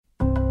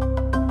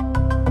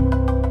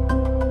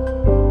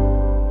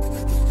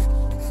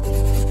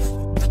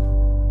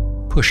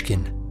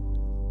Pushkin.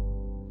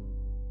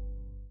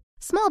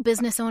 Small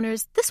business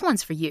owners, this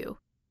one's for you.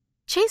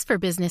 Chase for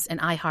Business and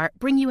iHeart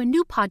bring you a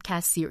new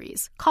podcast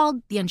series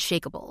called The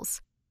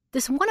Unshakables.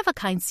 This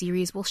one-of-a-kind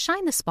series will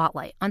shine the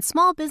spotlight on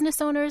small business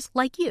owners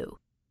like you,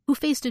 who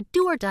faced a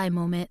do-or-die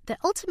moment that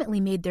ultimately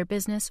made their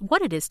business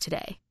what it is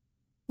today.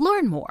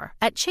 Learn more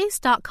at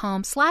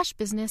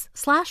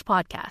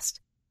chase.com/business/podcast.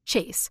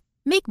 Chase,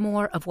 make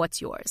more of what's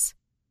yours.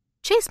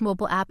 Chase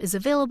mobile app is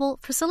available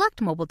for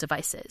select mobile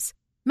devices.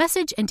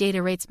 Message and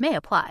data rates may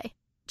apply.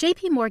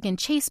 J.P. Morgan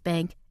Chase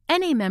Bank,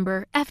 N.A.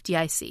 member,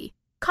 FDIC.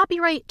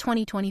 Copyright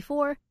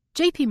 2024,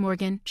 J.P.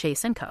 Morgan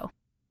Chase & Co.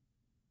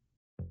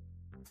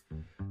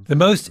 The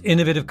most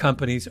innovative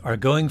companies are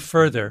going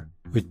further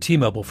with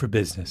T-Mobile for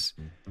Business.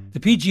 The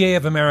PGA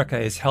of America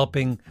is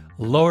helping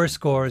lower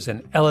scores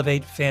and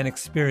elevate fan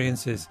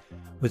experiences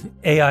with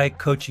AI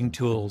coaching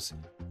tools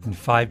and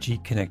 5G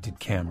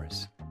connected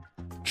cameras.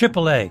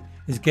 AAA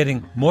is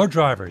getting more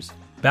drivers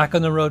back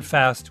on the road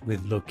fast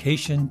with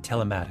location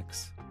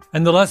telematics.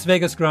 And the Las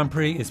Vegas Grand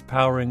Prix is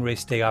powering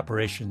race day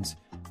operations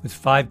with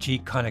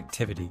 5G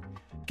connectivity,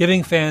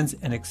 giving fans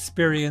an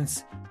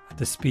experience at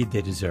the speed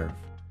they deserve.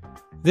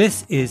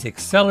 This is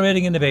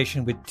accelerating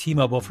innovation with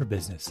T-Mobile for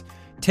Business.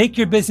 Take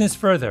your business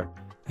further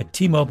at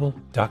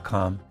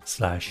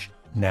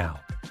T-Mobile.com/now.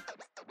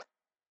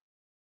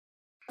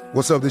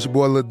 What's up, this your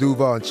boy Lil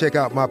Duval, and check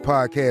out my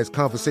podcast,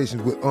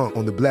 Conversations with Unc,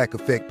 on the Black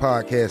Effect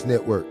Podcast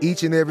Network.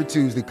 Each and every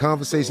Tuesday,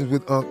 Conversations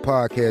with Unc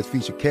podcast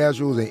feature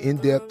casuals and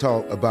in-depth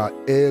talk about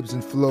ebbs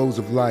and flows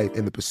of life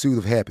and the pursuit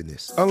of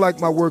happiness.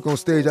 Unlike my work on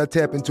stage, I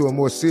tap into a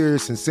more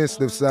serious and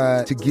sensitive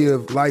side to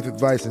give life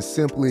advice and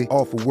simply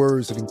offer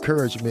words of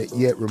encouragement,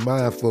 yet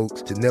remind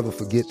folks to never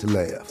forget to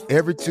laugh.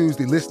 Every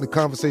Tuesday, listen to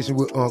Conversations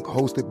with Unc,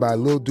 hosted by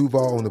Lil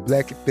Duval on the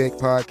Black Effect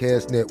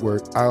Podcast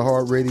Network,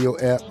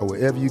 iHeartRadio app, or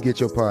wherever you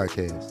get your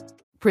podcasts.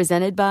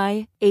 Presented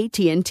by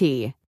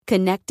AT&T.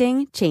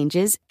 Connecting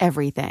changes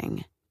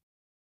everything.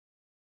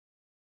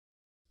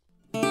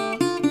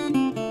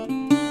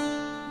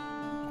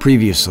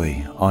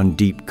 Previously on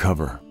Deep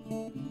Cover.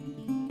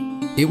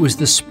 It was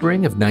the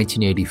spring of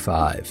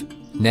 1985.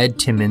 Ned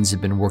Timmons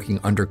had been working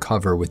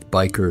undercover with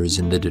bikers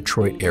in the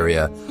Detroit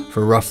area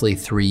for roughly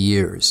 3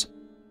 years.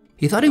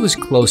 He thought he was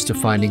close to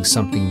finding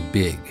something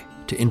big,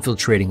 to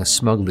infiltrating a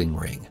smuggling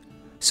ring.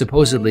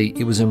 Supposedly,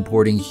 it was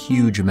importing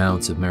huge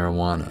amounts of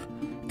marijuana.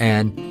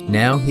 And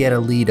now he had a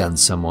lead on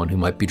someone who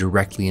might be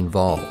directly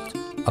involved,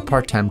 a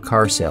part-time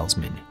car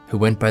salesman who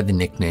went by the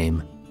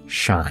nickname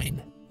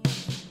Shine.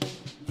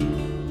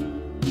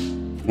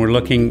 We're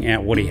looking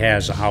at what he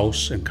has, a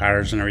house and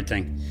cars and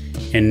everything,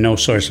 and no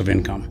source of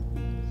income.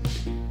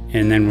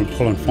 And then we're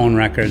pulling phone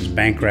records,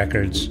 bank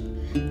records,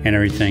 and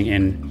everything,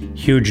 and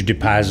huge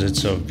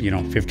deposits of,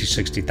 $50,000,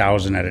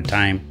 $60,000 at a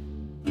time.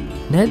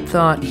 Ned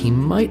thought he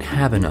might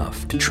have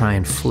enough to try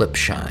and flip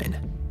Shine.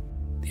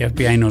 The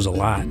FBI knows a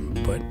lot,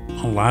 but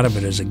a lot of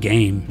it is a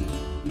game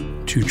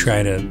to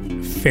try to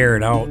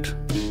ferret out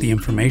the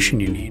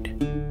information you need.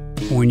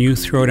 When you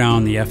throw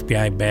down the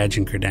FBI badge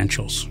and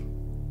credentials,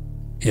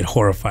 it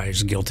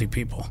horrifies guilty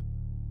people.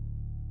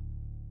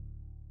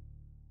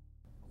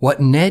 What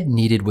Ned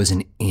needed was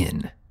an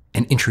in,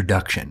 an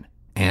introduction,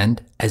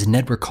 and, as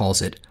Ned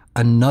recalls it,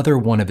 another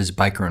one of his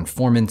biker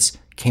informants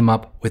came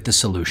up with the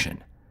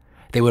solution.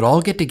 They would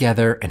all get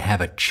together and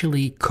have a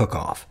chili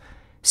cook-off.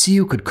 See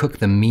who could cook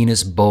the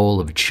meanest bowl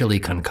of chili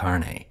con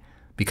carne,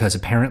 because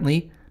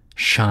apparently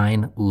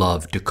Shine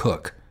loved to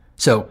cook.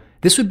 So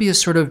this would be a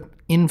sort of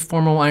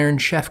informal Iron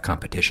Chef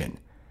competition.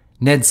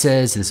 Ned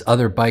says this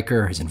other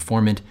biker, his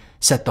informant,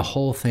 set the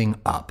whole thing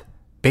up.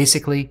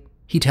 Basically,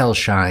 he tells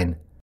Shine,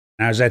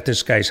 I was at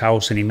this guy's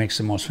house and he makes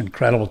the most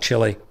incredible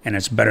chili and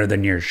it's better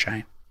than yours,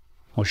 Shine.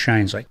 Well,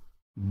 Shine's like,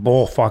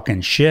 bull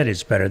fucking shit,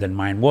 it's better than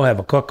mine. We'll have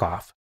a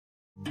cook-off.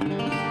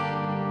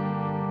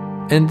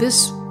 And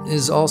this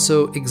is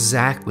also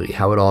exactly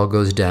how it all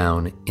goes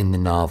down in the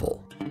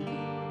novel.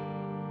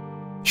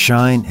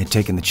 Shine had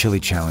taken the chili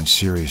challenge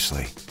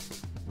seriously.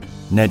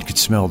 Ned could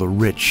smell the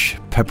rich,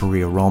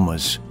 peppery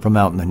aromas from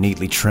out in the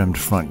neatly trimmed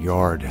front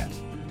yard.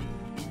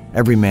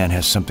 Every man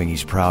has something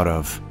he's proud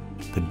of.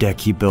 The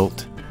deck he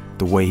built,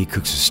 the way he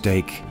cooks a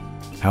steak,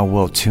 how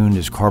well tuned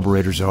his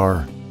carburetors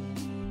are.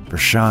 For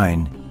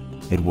Shine,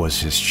 it was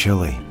his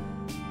chili.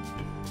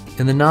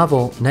 In the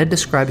novel, Ned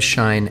describes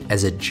Shine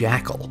as a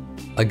jackal,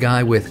 a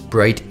guy with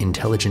bright,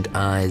 intelligent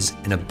eyes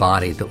and a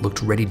body that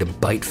looked ready to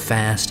bite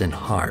fast and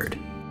hard.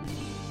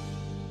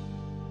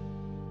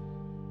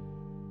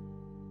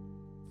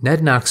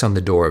 Ned knocks on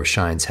the door of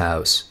Shine's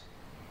house.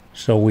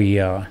 So we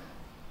get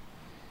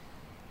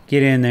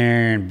in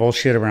there and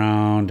bullshit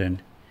around,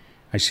 and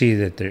I see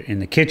that in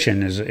the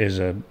kitchen is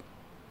a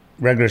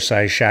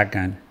regular-sized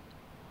shotgun.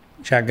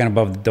 Shotgun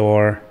above the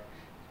door,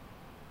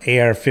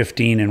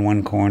 AR-15 in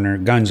one corner,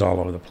 guns all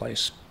over the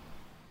place.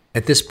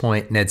 At this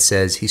point, Ned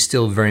says he's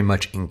still very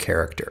much in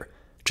character,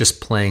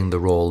 just playing the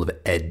role of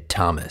Ed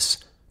Thomas,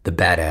 the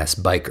badass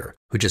biker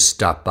who just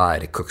stopped by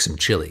to cook some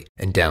chili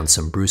and down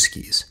some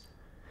brewskis.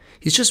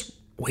 He's just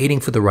waiting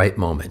for the right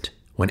moment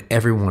when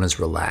everyone is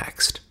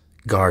relaxed,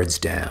 guards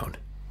down,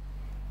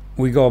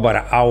 we go about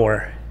an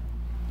hour,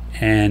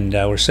 and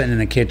we're sitting in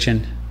the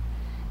kitchen,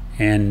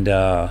 and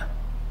I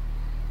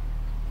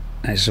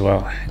said,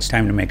 well, it's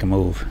time to make a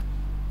move.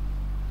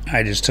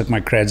 I just took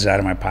my creds out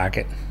of my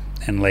pocket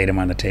and laid them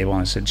on the table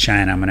and said,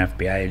 Shine, I'm an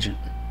FBI agent.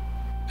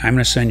 I'm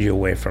going to send you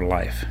away for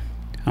life.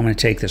 I'm going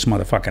to take this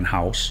motherfucking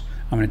house.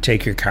 I'm going to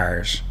take your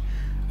cars.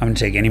 I'm going to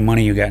take any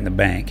money you got in the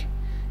bank.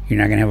 You're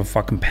not going to have a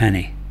fucking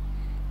penny.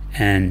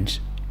 And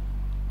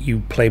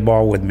you play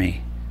ball with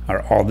me,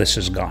 or all this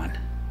is gone.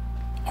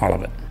 All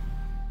of it.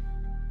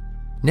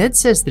 Ned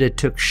says that it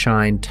took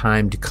Shine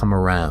time to come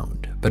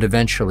around, but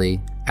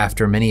eventually,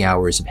 after many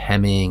hours of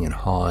hemming and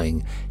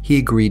hawing, he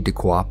agreed to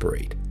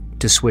cooperate,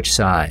 to switch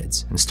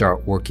sides and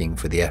start working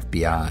for the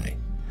FBI.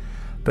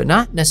 But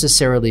not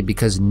necessarily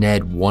because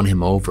Ned won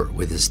him over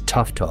with his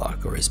tough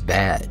talk or his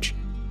badge.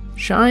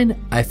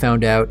 Shine, I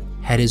found out,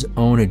 had his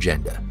own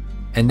agenda,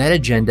 and that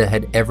agenda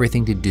had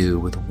everything to do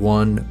with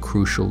one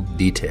crucial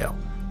detail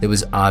that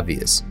was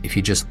obvious if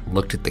you just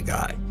looked at the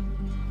guy.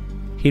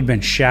 He'd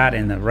been shot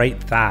in the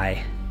right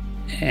thigh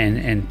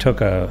and took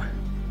a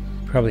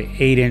probably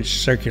 8-inch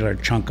circular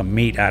chunk of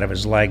meat out of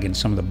his leg and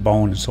some of the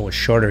bones, so it was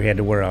shorter. He had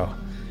to wear a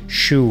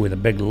shoe with a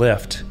big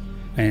lift,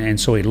 and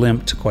so he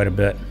limped quite a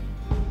bit.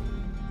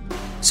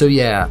 So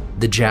yeah,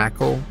 the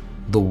jackal,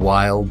 the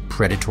wild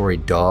predatory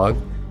dog,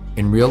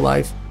 in real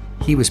life,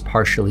 he was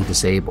partially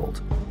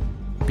disabled.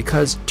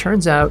 Because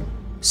turns out,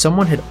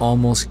 someone had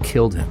almost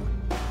killed him.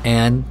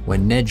 And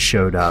when Ned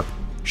showed up,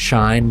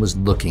 Shine was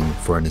looking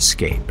for an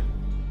escape.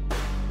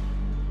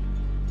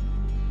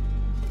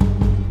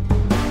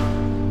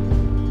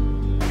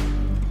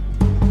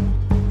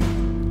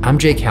 I'm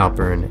Jake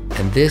Halpern,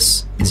 and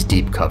this is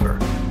Deep Cover.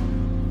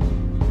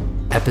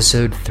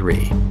 Episode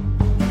 3,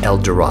 El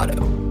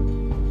Dorado.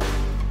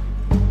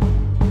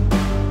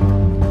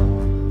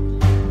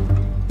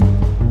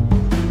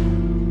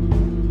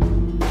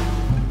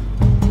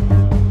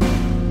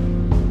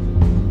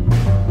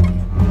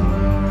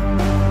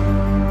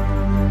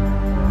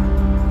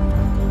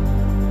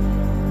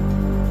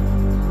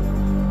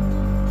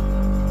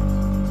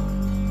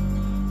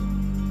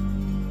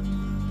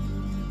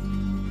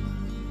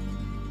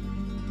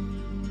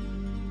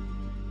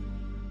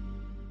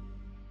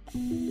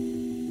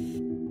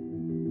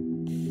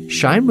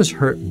 Shine was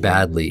hurt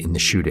badly in the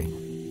shooting.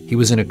 He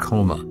was in a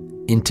coma,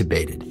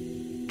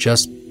 intubated,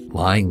 just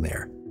lying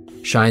there.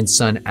 Shine's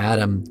son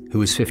Adam, who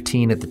was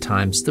 15 at the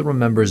time, still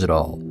remembers it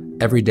all.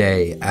 Every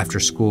day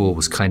after school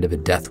was kind of a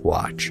death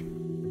watch.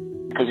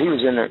 Because he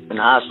was in the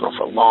hospital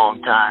for a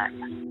long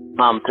time.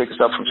 Mom picked us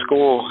up from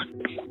school.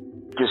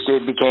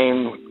 It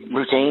became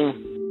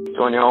routine.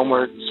 Doing your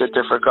homework, sit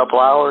there for a couple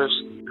hours,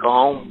 go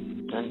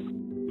home,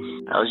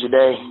 and that was your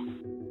day.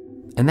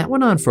 And that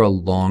went on for a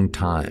long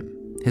time.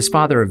 His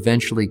father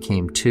eventually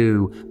came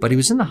to, but he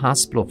was in the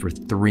hospital for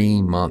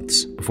 3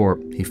 months before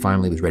he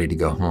finally was ready to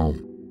go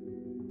home.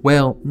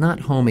 Well,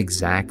 not home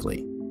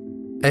exactly.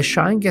 As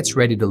Shine gets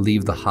ready to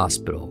leave the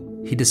hospital,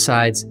 he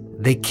decides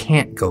they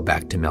can't go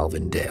back to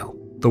Melvindale,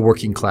 the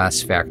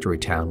working-class factory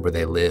town where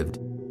they lived.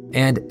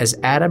 And as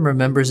Adam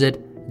remembers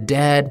it,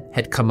 Dad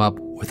had come up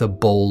with a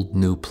bold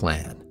new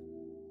plan.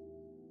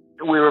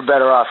 We were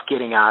better off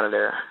getting out of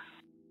there.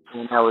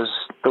 And that was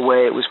the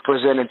way it was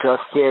presented to us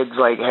kids,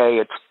 like, hey,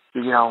 it's,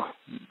 you know,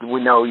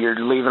 we know you're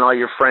leaving all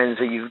your friends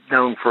that you've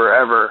known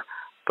forever,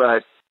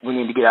 but we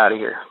need to get out of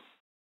here.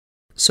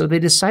 So they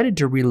decided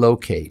to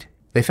relocate.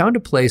 They found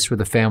a place where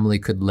the family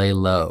could lay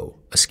low,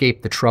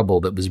 escape the trouble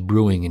that was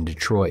brewing in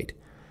Detroit.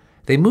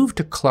 They moved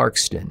to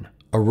Clarkston,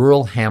 a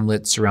rural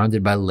hamlet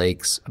surrounded by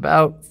lakes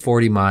about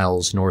 40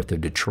 miles north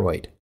of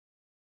Detroit.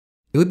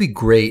 It would be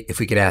great if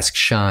we could ask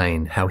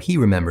Shine how he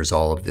remembers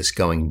all of this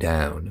going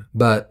down.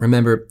 But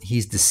remember,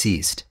 he's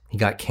deceased. He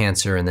got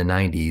cancer in the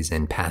 90s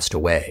and passed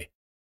away.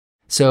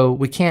 So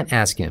we can't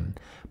ask him,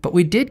 but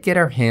we did get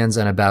our hands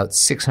on about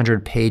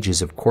 600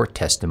 pages of court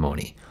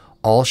testimony,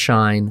 all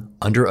Shine,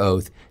 under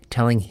oath,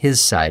 telling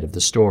his side of the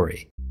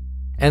story.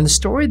 And the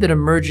story that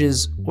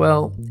emerges,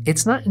 well,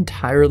 it's not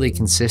entirely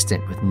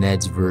consistent with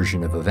Ned's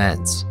version of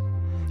events.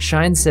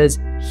 Shine says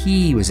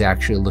he was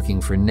actually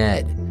looking for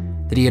Ned,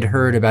 that he had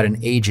heard about an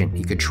agent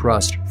he could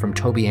trust from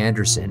Toby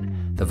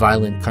Anderson, the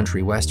violent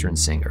country western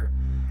singer.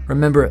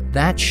 Remember,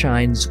 that's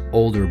Shine's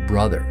older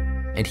brother,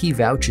 and he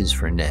vouches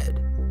for Ned.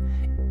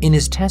 In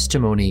his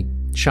testimony,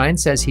 Shine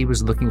says he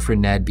was looking for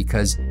Ned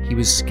because he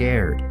was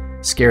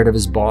scared of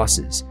his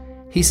bosses.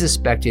 He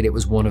suspected it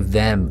was one of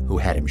them who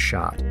had him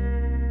shot.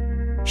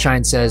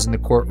 Shine says in the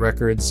court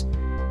records,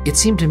 "It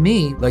seemed to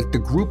me like the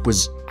group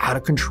was out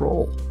of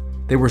control.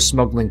 They were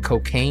smuggling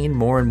cocaine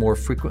more and more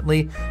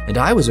frequently, and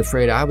I was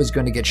afraid I was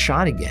going to get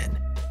shot again.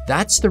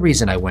 That's the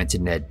reason I went to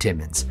Ned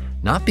Timmons,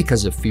 not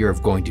because of fear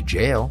of going to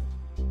jail."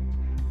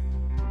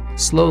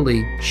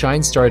 Slowly,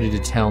 Shine started to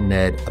tell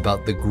Ned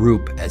about the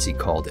group, as he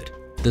called it,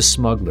 the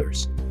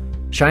smugglers.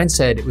 Shine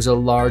said it was a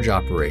large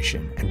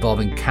operation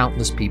involving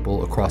countless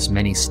people across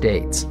many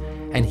states,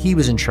 and he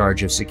was in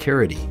charge of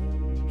security.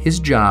 His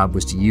job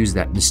was to use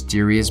that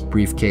mysterious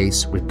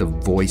briefcase with the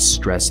voice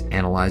stress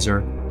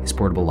analyzer, his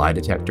portable lie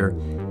detector,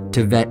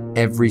 to vet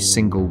every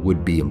single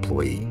would-be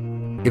employee.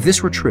 If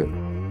this were true,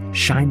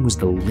 Shine was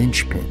the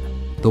linchpin,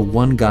 the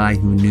one guy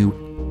who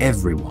knew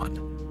everyone.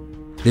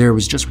 There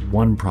was just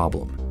one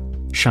problem.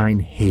 Shine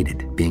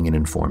hated being an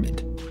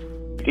informant.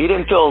 He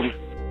didn't feel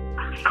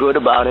good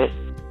about it.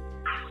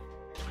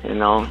 You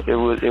know,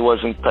 it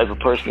wasn't the type of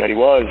person that he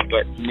was,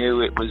 but he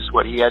knew it was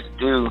what he had to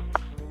do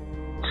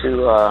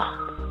to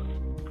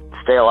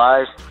stay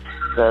alive,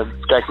 to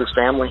protect his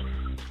family.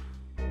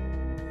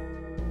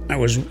 I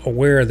was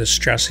aware of the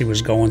stress he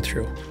was going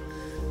through.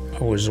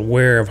 I was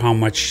aware of how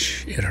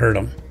much it hurt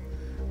him.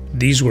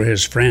 These were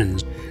his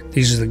friends.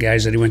 These are the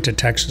guys that he went to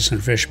Texas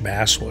and fished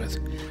bass with.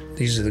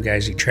 These are the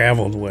guys he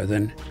traveled with,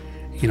 and,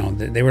 you know,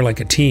 they were like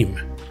a team.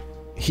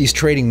 He's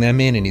trading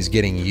them in and he's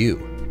getting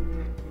you.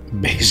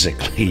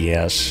 Basically,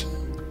 yes.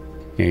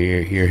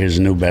 You're his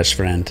new best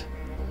friend.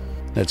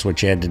 That's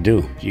what you had to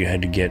do. You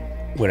had to get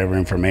whatever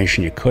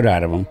information you could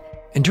out of him.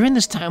 And during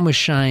this time with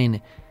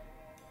Shine,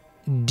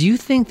 do you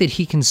think that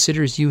he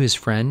considers you his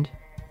friend?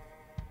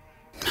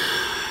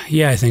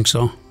 Yeah, I think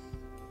so.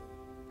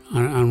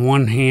 On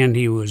one hand,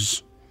 he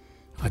was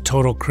a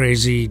total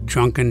crazy,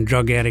 drunken,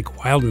 drug addict,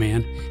 wild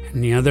man.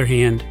 On the other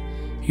hand,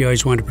 he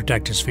always wanted to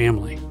protect his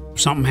family. If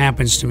something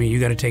happens to me, you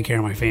got to take care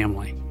of my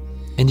family.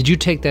 And did you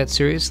take that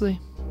seriously?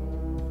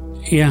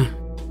 Yeah.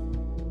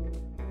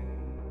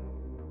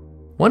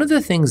 One of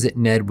the things that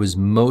Ned was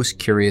most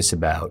curious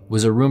about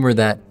was a rumor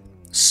that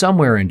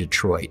somewhere in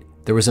Detroit,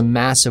 there was a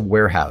massive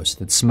warehouse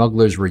that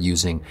smugglers were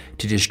using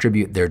to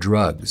distribute their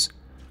drugs.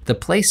 The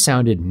place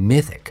sounded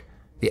mythic,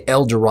 the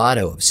El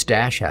Dorado of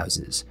stash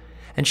houses.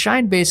 And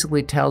Shine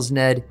basically tells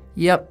Ned,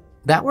 yep,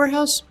 that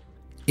warehouse,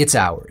 it's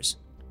ours.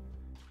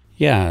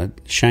 Yeah,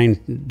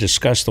 Shine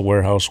discussed the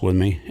warehouse with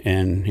me,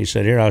 and he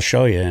said, here, I'll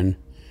show you. And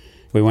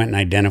we went and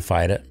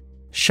identified it.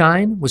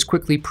 Shine was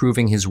quickly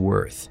proving his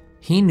worth.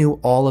 He knew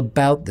all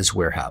about this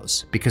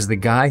warehouse because the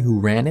guy who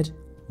ran it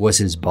was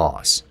his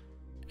boss.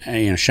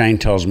 Shine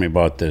tells me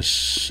about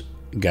this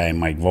guy,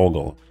 Mike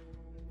Vogel.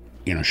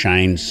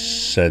 Shine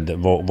said that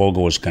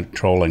Vogel was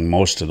controlling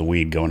most of the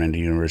weed going into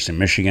University of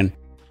Michigan.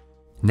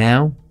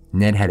 Now,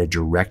 Ned had a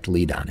direct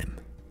lead on him,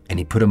 and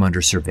he put him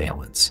under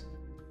surveillance.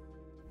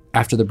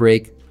 After the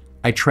break,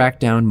 I tracked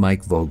down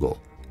Mike Vogel,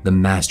 the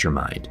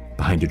mastermind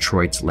behind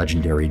Detroit's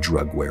legendary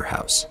drug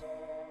warehouse.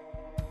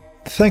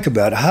 Think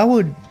about it. How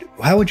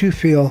would you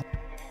feel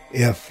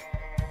if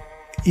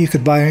you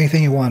could buy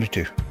anything you wanted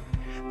to?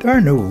 There are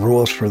no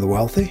rules for the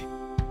wealthy.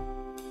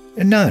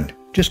 And none.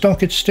 Just don't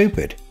get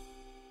stupid.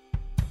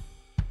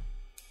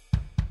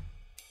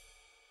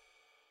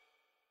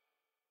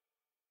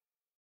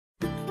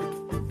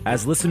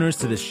 As listeners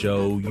to this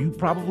show, you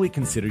probably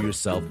consider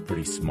yourself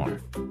pretty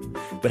smart.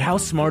 But how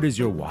smart is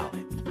your wallet?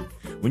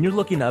 When you're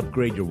looking to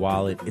upgrade your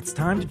wallet, it's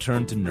time to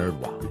turn to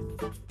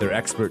NerdWallet. Their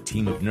expert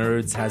team of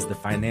nerds has the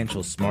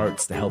financial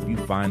smarts to help you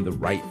find the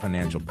right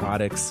financial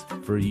products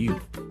for you.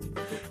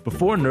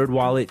 Before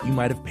NerdWallet, you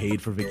might have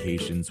paid for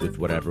vacations with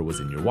whatever was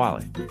in your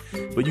wallet.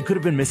 But you could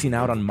have been missing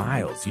out on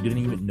miles you didn't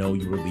even know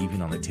you were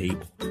leaving on the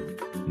table.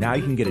 Now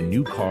you can get a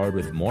new card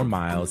with more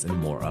miles and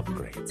more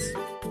upgrades.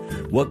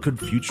 What could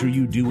future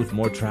you do with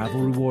more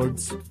travel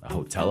rewards? A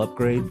hotel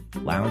upgrade?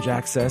 Lounge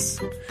access?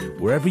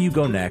 Wherever you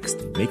go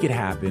next, make it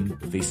happen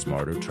with a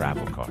smarter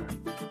travel card.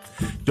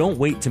 Don't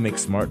wait to make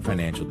smart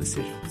financial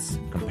decisions.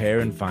 Compare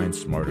and find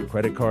smarter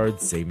credit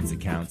cards, savings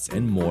accounts,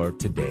 and more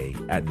today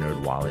at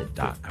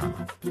nerdwallet.com.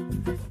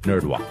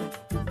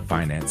 NerdWallet.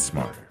 Finance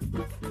smarter.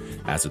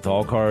 As with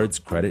all cards,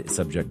 credit is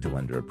subject to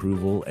lender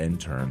approval and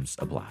terms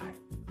apply.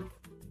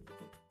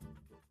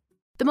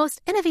 The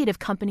most innovative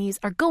companies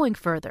are going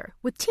further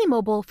with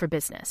T-Mobile for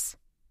Business.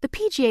 The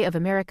PGA of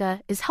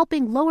America is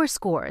helping lower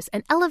scores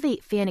and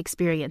elevate fan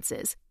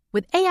experiences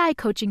with AI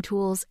coaching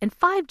tools and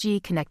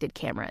 5G connected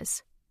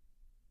cameras.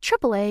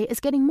 AAA is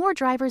getting more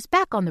drivers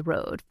back on the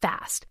road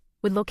fast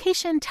with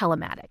location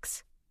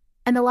telematics.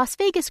 And the Las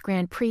Vegas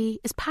Grand Prix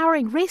is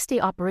powering race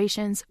day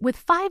operations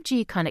with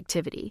 5G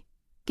connectivity,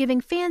 giving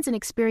fans an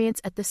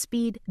experience at the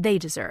speed they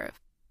deserve.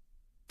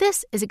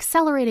 This is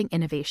accelerating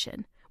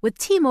innovation with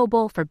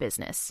T-Mobile for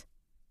Business.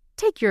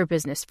 Take your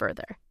business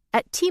further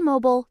at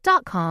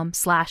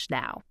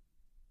T-Mobile.com/now.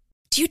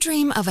 Do you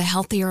dream of a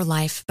healthier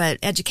life, but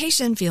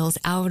education feels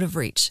out of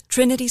reach?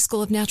 Trinity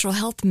School of Natural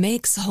Health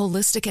makes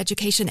holistic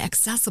education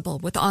accessible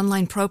with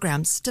online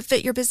programs to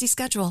fit your busy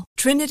schedule.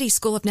 Trinity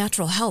School of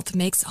Natural Health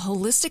makes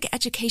holistic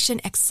education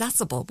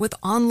accessible with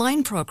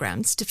online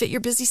programs to fit your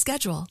busy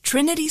schedule.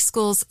 Trinity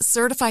School's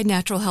Certified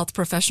Natural Health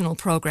Professional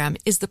Program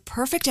is the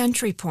perfect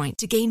entry point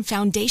to gain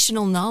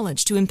foundational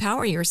knowledge to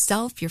empower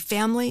yourself, your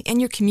family,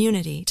 and your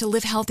community to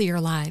live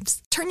healthier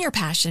lives. Turn your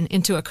passion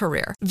into a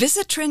career.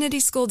 Visit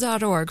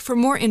trinityschool.org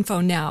for more info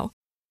now.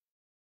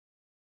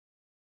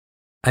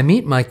 I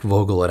meet Mike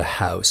Vogel at a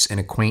house in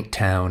a quaint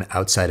town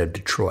outside of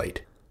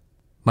Detroit.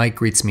 Mike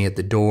greets me at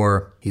the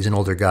door. He's an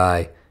older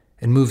guy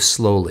and moves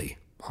slowly.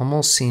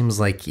 Almost seems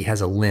like he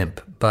has a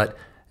limp, but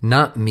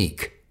not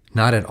meek,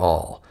 not at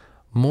all.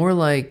 More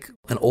like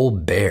an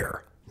old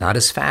bear. Not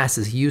as fast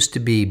as he used to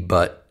be,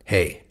 but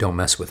hey, don't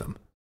mess with him.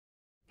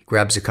 He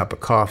grabs a cup of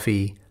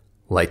coffee,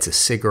 lights a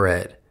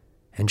cigarette,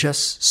 and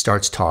just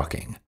starts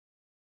talking.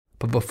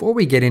 But before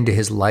we get into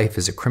his life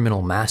as a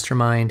criminal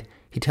mastermind,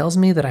 he tells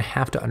me that I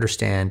have to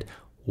understand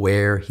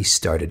where he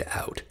started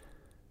out.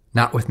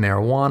 Not with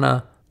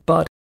marijuana,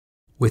 but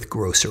with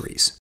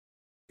groceries.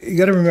 You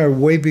got to remember,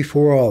 way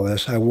before all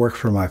this, I worked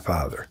for my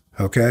father,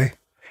 okay?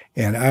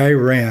 And I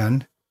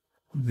ran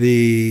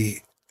the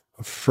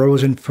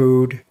frozen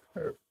food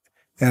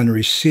and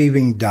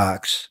receiving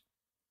docks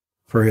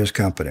for his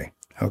company,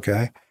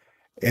 okay?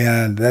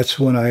 And that's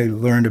when I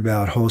learned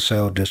about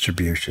wholesale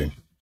distribution.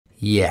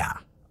 Yeah.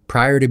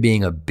 Prior to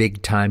being a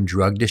big-time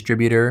drug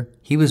distributor,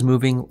 he was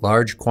moving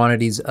large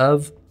quantities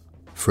of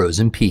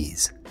frozen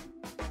peas.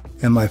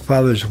 And my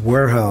father's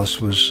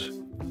warehouse was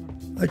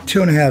like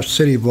 2.5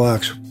 city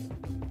blocks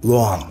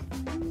long,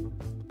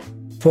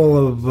 full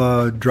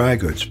of dry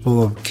goods,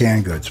 full of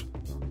canned goods,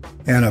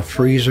 and a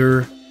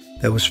freezer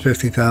that was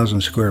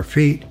 50,000 square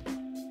feet.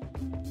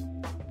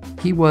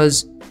 He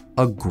was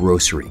a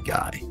grocery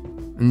guy,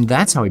 and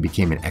that's how he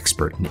became an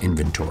expert in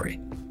inventory,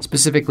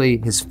 specifically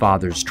his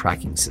father's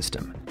tracking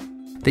system.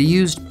 They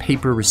used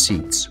paper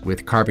receipts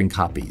with carbon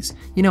copies,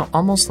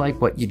 almost like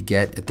what you'd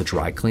get at the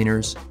dry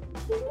cleaners.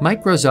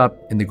 Mike grows up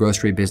in the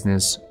grocery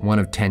business, one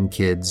of 10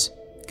 kids,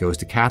 goes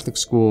to Catholic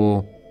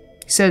school.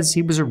 He says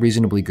he was a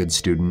reasonably good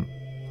student.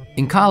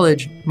 In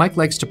college, Mike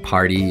likes to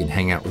party and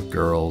hang out with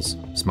girls,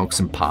 smoke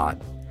some pot.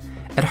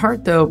 At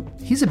heart, though,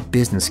 he's a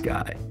business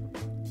guy.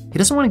 He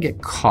doesn't want to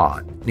get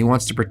caught, and he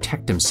wants to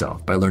protect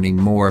himself by learning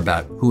more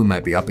about who he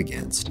might be up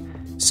against.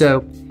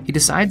 So he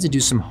decides to do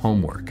some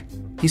homework.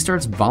 He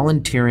starts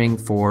volunteering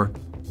for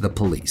the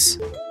police.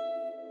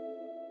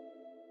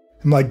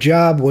 My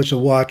job was to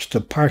watch the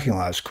parking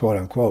lots, quote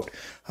unquote.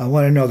 I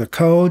want to know the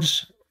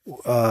codes.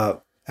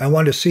 I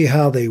wanted to see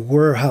how they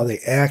were, how they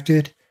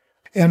acted.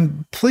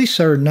 And police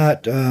are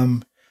not,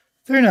 they're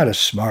not as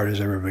smart as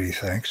everybody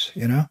thinks,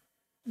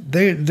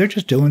 They're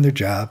just doing their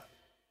job.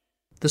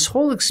 This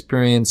whole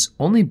experience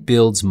only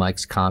builds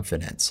Mike's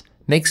confidence,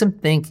 makes him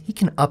think he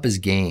can up his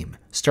game,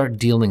 start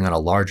dealing on a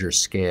larger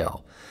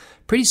scale.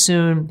 Pretty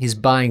soon, he's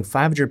buying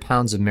 500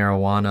 pounds of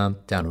marijuana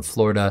down in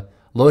Florida,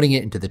 loading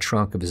it into the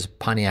trunk of his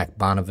Pontiac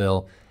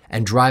Bonneville,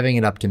 and driving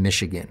it up to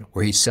Michigan,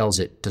 where he sells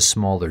it to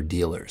smaller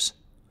dealers.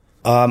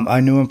 I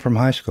knew him from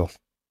high school.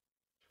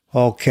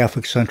 All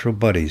Catholic Central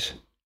buddies.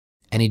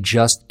 And he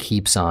just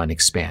keeps on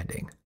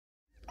expanding.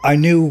 I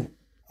knew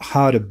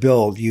how to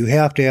build. You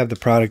have to have the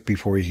product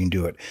before you can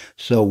do it.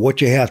 So what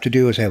you have to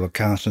do is have a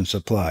constant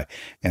supply.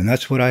 And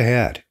that's what I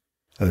had.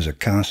 It was a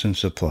constant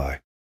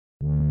supply.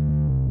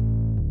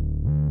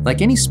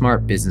 Like any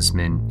smart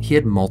businessman, he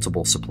had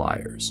multiple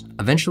suppliers,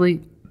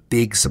 eventually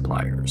big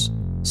suppliers.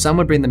 Some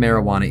would bring the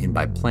marijuana in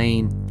by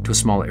plane to a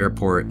small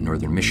airport in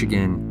northern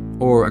Michigan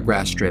or a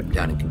grass strip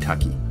down in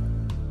Kentucky.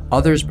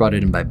 Others brought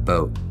it in by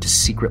boat to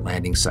secret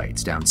landing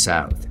sites down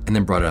south and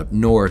then brought it up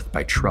north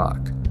by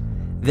truck.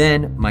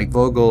 Then Mike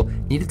Vogel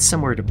needed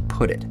somewhere to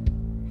put it.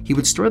 He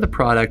would store the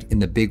product in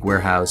the big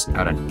warehouse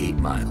out on 8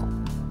 Mile.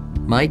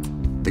 Mike,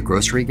 the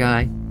grocery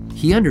guy,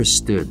 he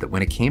understood that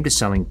when it came to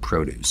selling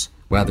produce,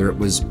 whether it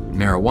was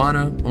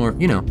marijuana or,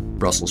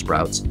 Brussels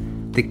sprouts,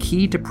 the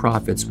key to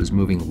profits was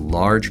moving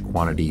large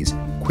quantities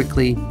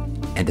quickly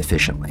and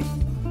efficiently.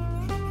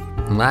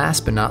 And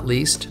last but not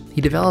least,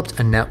 he developed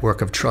a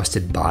network of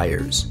trusted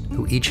buyers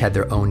who each had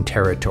their own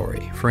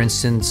territory. For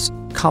instance,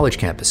 college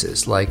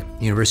campuses like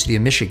University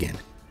of Michigan.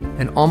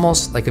 And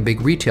almost like a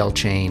big retail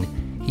chain,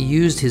 he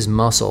used his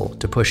muscle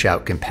to push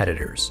out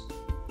competitors.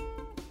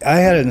 I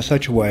had it in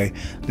such a way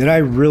that I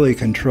really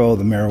control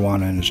the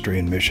marijuana industry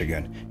in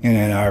Michigan, in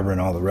Ann Arbor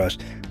and all the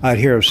rest. I'd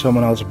hear of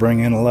someone else bring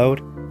in a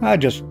load.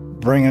 I'd just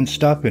bring in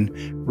stuff and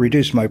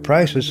reduce my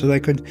prices so they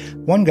could.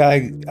 One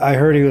guy, I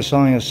heard he was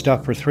selling his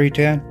stuff for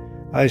 $310.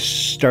 I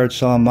started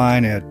selling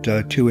mine at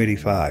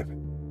 $285.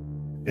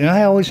 And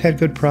I always had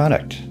good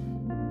product.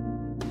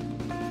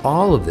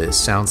 All of this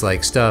sounds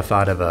like stuff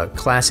out of a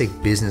classic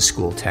business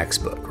school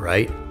textbook,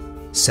 right?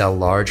 Sell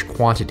large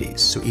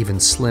quantities so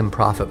even slim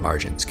profit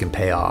margins can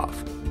pay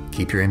off.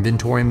 Keep your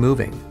inventory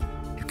moving.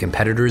 If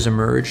competitors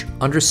emerge,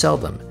 undersell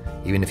them.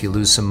 Even if you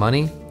lose some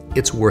money,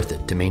 it's worth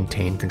it to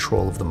maintain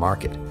control of the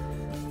market.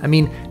 I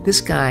mean,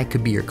 this guy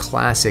could be your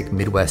classic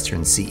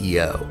Midwestern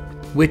CEO,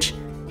 which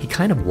he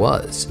kind of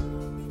was.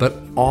 But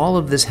all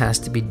of this has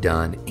to be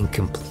done in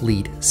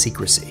complete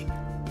secrecy.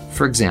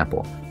 For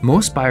example,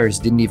 most buyers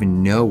didn't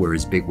even know where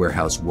his big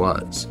warehouse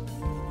was.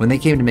 When they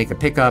came to make a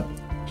pickup,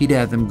 he'd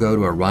have them go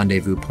to a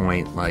rendezvous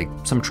point like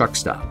some truck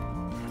stop.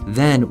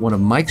 Then one of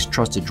Mike's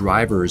trusted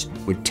drivers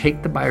would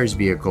take the buyer's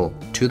vehicle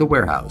to the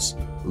warehouse,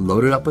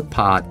 load it up with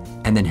pot,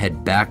 and then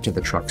head back to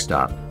the truck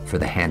stop for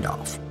the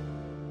handoff.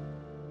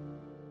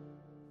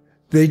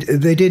 They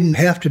didn't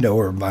have to know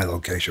where my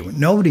location was.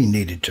 Nobody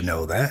needed to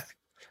know that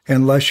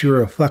unless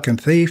you're a fucking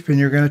thief and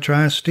you're going to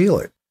try and steal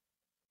it,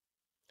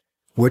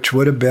 which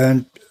would have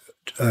been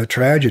a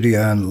tragedy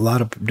on a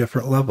lot of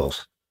different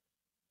levels.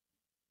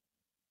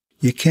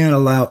 You can't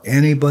allow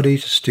anybody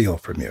to steal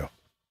from you.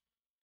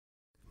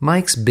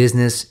 Mike's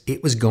business,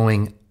 it was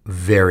going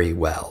very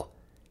well.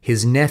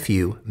 His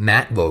nephew,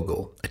 Matt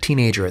Vogel, a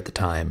teenager at the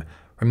time,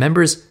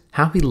 remembers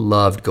how he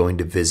loved going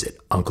to visit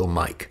Uncle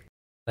Mike.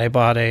 I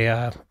bought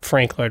a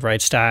Frank Lloyd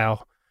Wright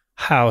style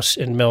house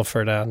in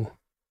Milford on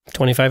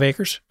 25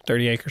 acres,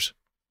 30 acres.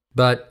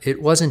 But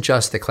it wasn't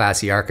just the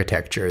classy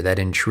architecture that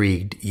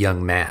intrigued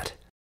young Matt.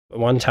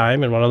 One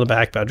time in one of the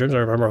back bedrooms, I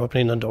remember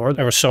opening the door.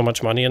 There was so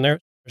much money in there.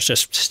 It was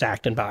just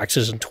stacked in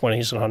boxes in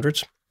 20s and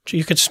 100s. So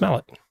you could smell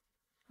it.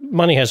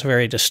 Money has a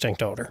very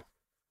distinct odor.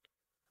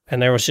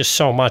 And there was just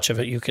so much of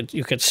it, you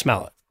could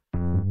smell it.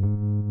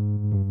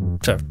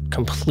 It's a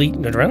complete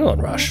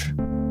adrenaline rush.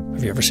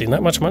 Have you ever seen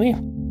that much money?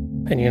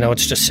 And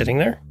it's just sitting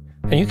there?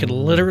 And you could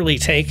literally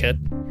take it,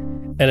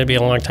 and it'd be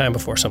a long time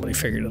before somebody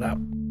figured it out.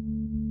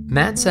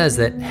 Matt says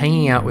that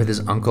hanging out with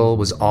his uncle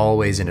was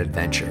always an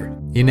adventure.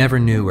 You never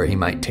knew where he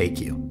might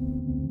take you.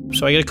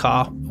 So I get a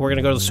call. We're going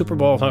to go to the Super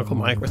Bowl with Uncle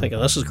Mike. We're thinking,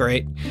 this is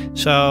great.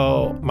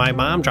 So my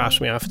mom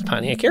drops me off at the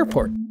Pontiac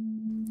Airport.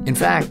 In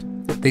fact,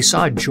 they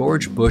saw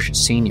George Bush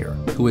Sr.,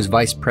 who was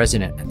vice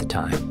president at the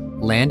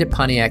time, land at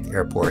Pontiac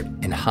Airport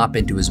and hop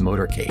into his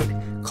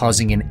motorcade,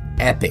 causing an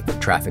epic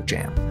traffic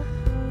jam.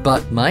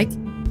 But Mike,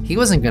 he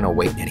wasn't going to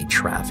wait in any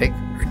traffic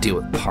or deal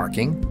with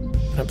parking.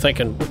 I'm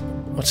thinking,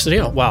 what's the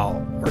deal?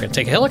 Well, we're going to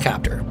take a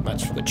helicopter.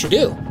 That's what you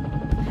do.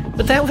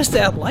 But that was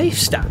that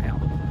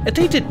lifestyle. And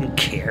they didn't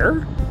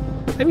care.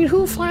 I mean,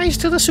 who flies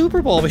to the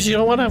Super Bowl because you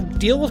don't want to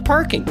deal with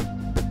parking?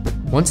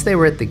 Once they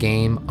were at the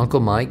game,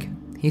 Uncle Mike,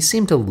 he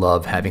seemed to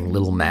love having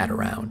little Matt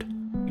around.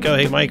 Go,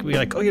 hey, Mike, be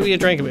like, go give me a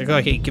drink.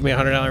 Go, hey, give me a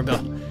 $100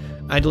 bill.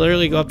 I'd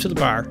literally go up to the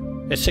bar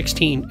at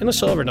 16 in the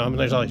Silverdome, and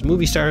there's all these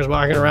movie stars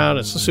walking around.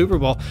 It's the Super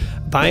Bowl.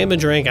 Buy him a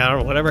drink, I don't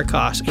know, whatever it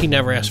costs. He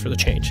never asked for the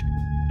change.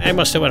 I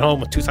must have went home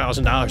with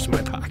 $2,000 in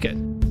my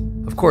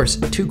pocket. Of course,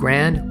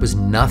 $2,000 was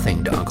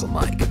nothing to Uncle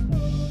Mike.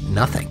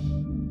 Nothing.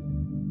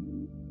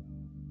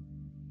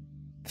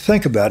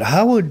 Think about it.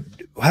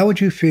 How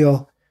would you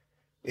feel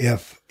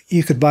if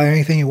you could buy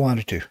anything you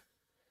wanted to?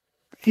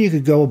 You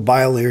could go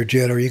buy a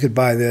Learjet, or you could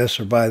buy this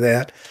or buy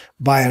that,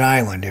 buy an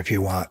island if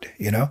you want,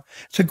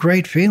 It's a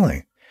great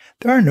feeling.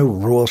 There are no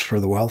rules for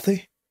the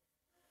wealthy.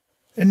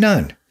 And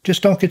none.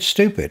 Just don't get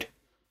stupid.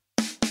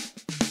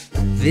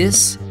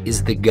 This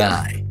is the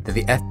guy that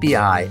the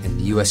FBI and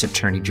the U.S.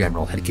 Attorney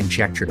General had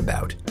conjectured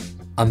about.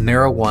 A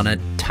marijuana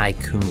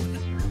tycoon.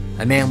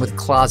 A man with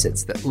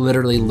closets that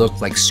literally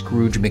looked like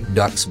Scrooge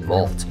McDuck's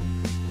vault.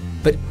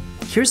 But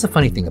here's the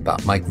funny thing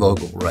about Mike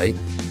Vogel, right?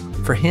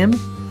 For him,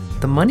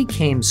 the money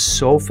came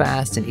so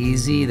fast and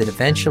easy that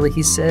eventually,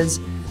 he says,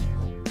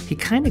 he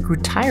kind of grew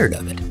tired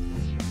of it.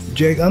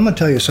 Jake, I'm going to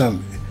tell you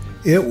something.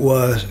 It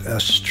was a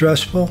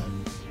stressful,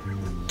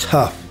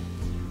 tough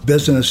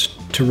business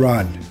to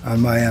run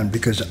on my end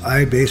because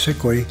I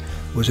basically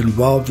was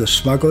involved with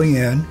smuggling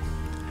in,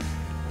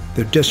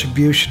 the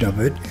distribution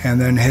of it,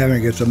 and then having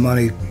to get the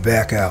money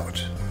back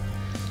out.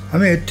 I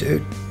mean,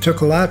 it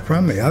took a lot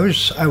from me. I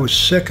was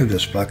sick of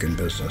this fucking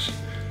business.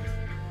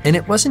 And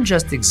it wasn't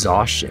just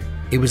exhaustion.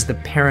 It was the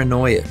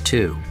paranoia,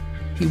 too.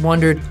 He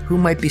wondered who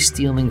might be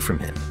stealing from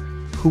him,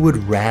 who would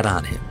rat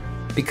on him,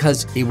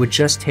 because it would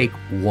just take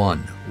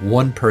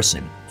one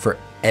person for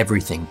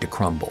everything to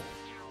crumble.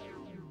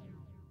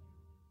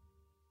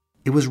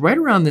 It was right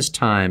around this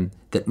time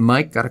that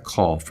Mike got a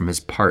call from his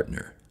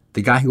partner,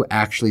 the guy who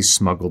actually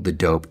smuggled the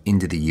dope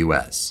into the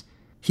U.S.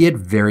 He had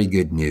very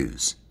good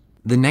news.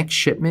 The next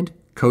shipment,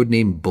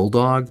 codenamed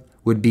Bulldog,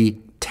 would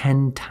be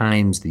 10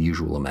 times the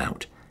usual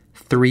amount,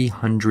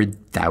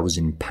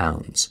 300,000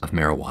 pounds of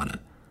marijuana.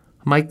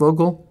 Mike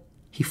Vogel,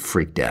 he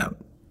freaked out.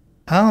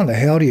 How in the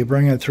hell do you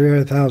bring in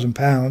 300,000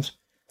 pounds,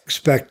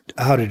 expect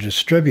how to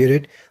distribute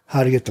it,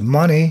 how to get the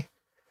money?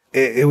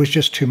 It was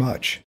just too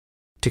much.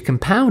 To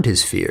compound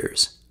his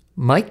fears,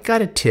 Mike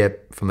got a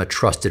tip from a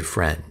trusted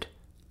friend,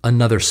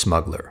 another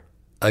smuggler,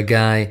 a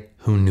guy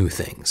who knew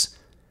things.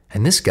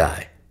 And this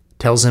guy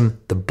tells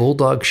him the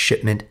Bulldog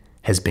shipment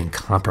has been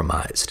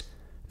compromised.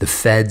 The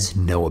feds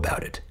know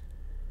about it.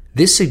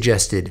 This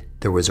suggested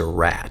there was a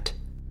rat.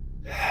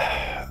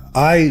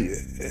 I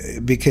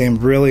became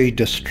really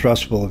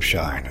distrustful of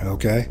Shine,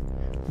 okay?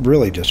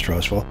 Really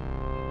distrustful.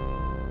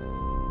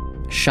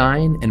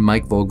 Shine and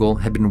Mike Vogel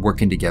had been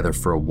working together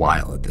for a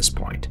while at this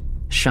point.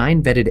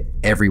 Shine vetted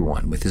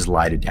everyone with his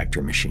lie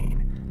detector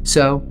machine.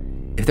 So,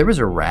 if there was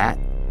a rat,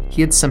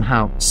 he had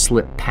somehow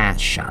slipped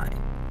past Shine.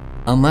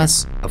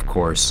 Unless, of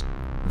course,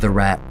 the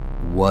rat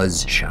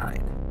was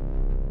Shine.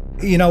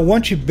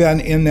 Once you've been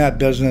in that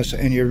business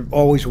and you're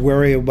always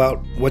wary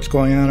about what's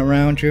going on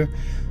around you,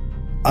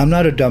 I'm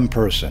not a dumb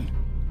person,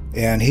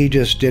 and he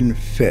just didn't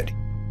fit.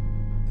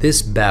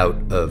 This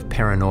bout of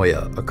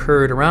paranoia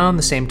occurred around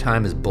the same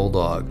time as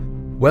Bulldog,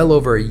 well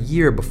over a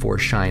year before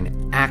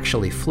Shine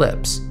actually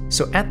flips.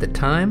 So at the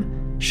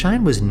time,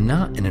 Shine was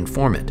not an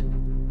informant.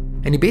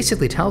 And he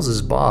basically tells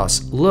his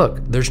boss, look,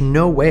 there's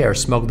no way our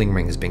smuggling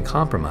ring has been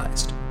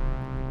compromised.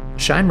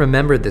 Shine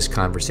remembered this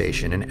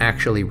conversation and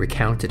actually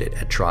recounted it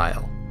at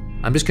trial.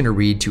 I'm just going to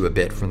read to you a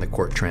bit from the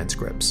court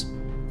transcripts.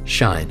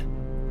 Shine,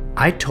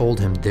 I told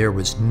him there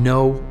was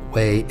no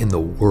way in the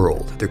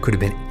world there could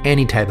have been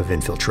any type of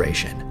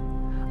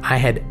infiltration. I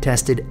had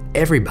tested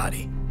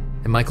everybody.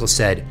 And Michael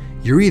said,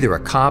 "You're either a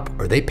cop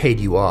or they paid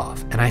you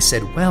off." And I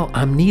said, "Well,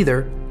 I'm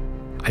neither."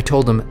 I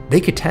told him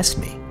they could test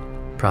me.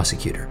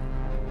 Prosecutor: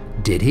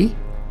 "Did he?"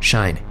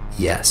 Shine: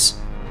 "Yes."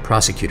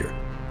 Prosecutor: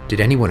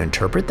 "Did anyone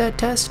interpret that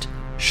test?"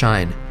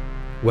 Shine: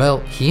 "Well,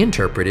 he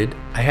interpreted.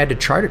 I had to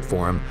chart it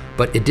for him,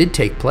 but it did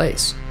take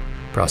place."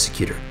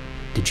 Prosecutor: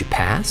 "Did you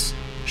pass?"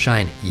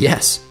 Shine: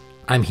 "Yes.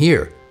 I'm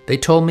here. They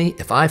told me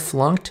if I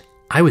flunked,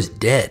 I was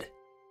dead."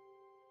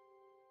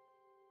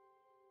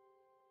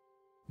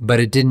 But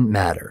it didn't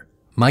matter.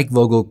 Mike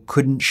Vogel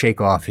couldn't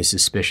shake off his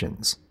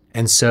suspicions,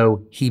 and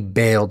so he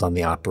bailed on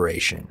the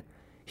operation.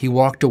 He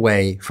walked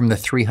away from the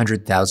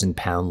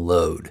 300,000-pound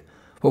load,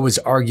 what was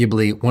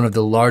arguably one of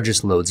the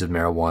largest loads of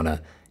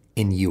marijuana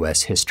in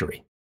U.S.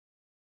 history.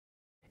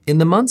 In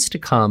the months to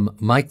come,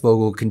 Mike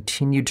Vogel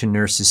continued to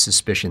nurse his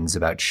suspicions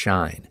about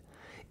Shine.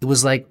 It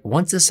was like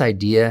once this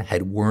idea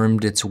had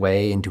wormed its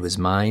way into his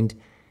mind,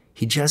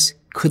 he just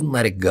couldn't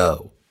let it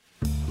go.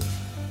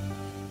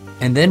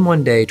 And then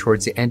one day,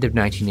 towards the end of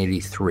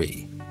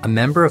 1983, a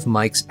member of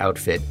Mike's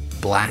outfit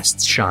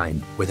blasts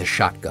Shine with a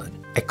shotgun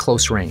at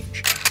close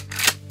range.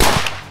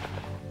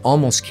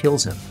 Almost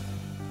kills him.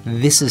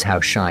 This is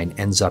how Shine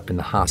ends up in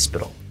the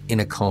hospital,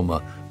 in a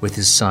coma, with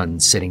his son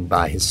sitting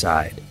by his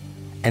side.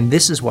 And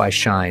this is why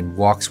Shine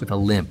walks with a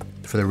limp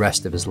for the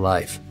rest of his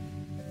life.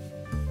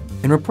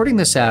 In reporting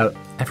this out,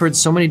 I've heard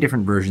so many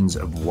different versions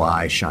of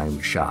why Shine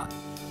was shot.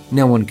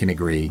 No one can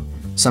agree.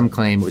 Some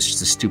claim it was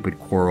just a stupid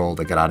quarrel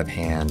that got out of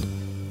hand.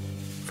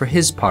 For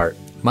his part,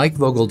 Mike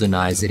Vogel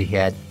denies that he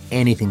had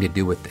anything to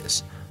do with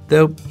this,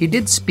 though he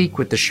did speak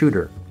with the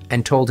shooter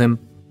and told him,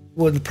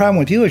 "Well, the problem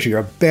with you is you're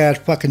a bad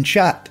fucking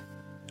shot.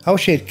 I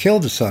wish you'd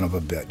killed the son of a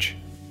bitch."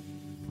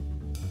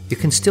 You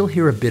can still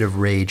hear a bit of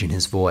rage in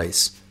his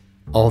voice.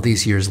 All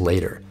these years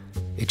later,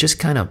 it just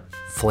kind of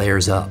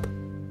flares up.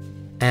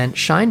 And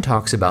Shine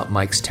talks about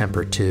Mike's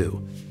temper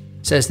too.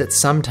 Says that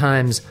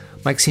sometimes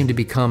Mike seemed to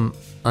become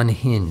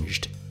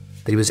unhinged,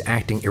 that he was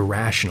acting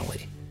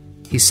irrationally.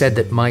 He said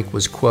that Mike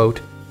was,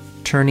 quote,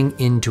 turning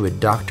into a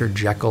Dr.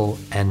 Jekyll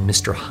and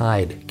Mr.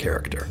 Hyde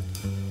character.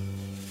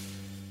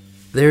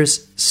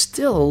 There's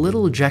still a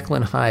little Jekyll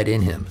and Hyde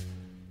in him.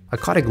 I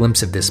caught a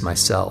glimpse of this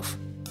myself.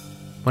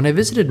 When I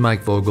visited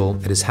Mike Vogel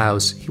at his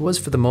house, he was,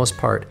 for the most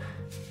part,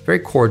 very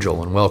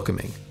cordial and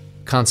welcoming,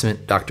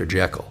 consummate Dr.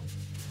 Jekyll.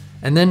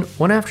 And then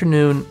one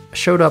afternoon, I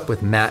showed up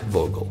with Matt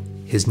Vogel,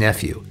 his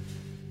nephew,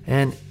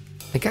 and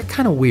it got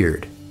kind of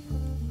weird.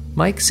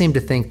 Mike seemed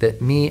to think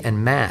that me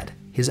and Matt,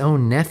 his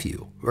own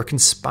nephew, were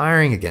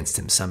conspiring against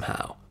him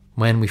somehow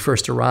when we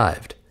first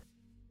arrived.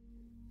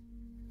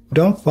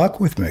 Don't fuck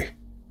with me.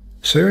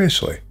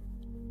 Seriously.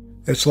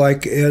 It's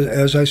like,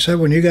 as I said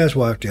when you guys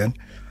walked in,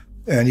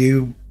 and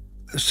you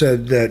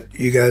said that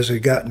you guys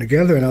had gotten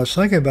together, and I was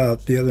thinking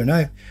about the other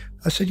night,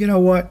 I said, you know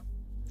what?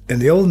 In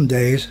the olden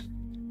days,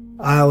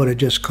 I would have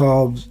just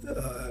called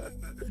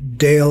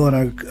Dale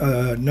and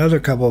another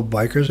couple of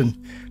bikers and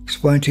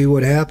explained to you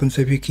what happens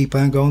if you keep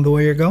on going the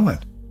way you're going.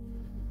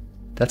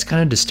 That's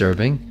kind of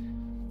disturbing.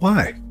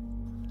 Why?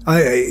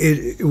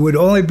 It would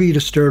only be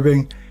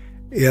disturbing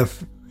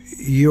if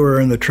you were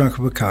in the trunk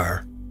of a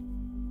car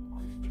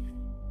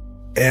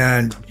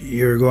and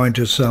you're going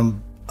to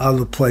some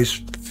other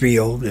place,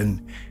 field,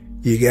 and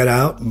you get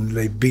out and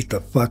they beat the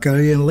fuck out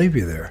of you and leave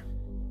you there.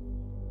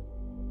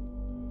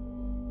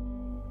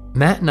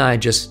 Matt and I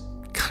just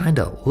kind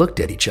of looked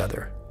at each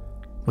other.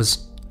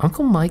 Was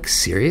Uncle Mike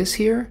serious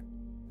here?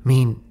 I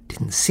mean,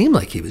 didn't seem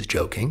like he was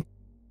joking.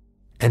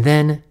 And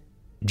then,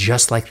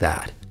 just like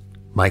that,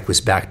 Mike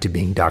was back to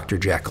being Dr.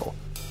 Jekyll,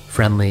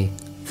 friendly,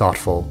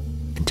 thoughtful,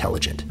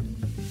 intelligent.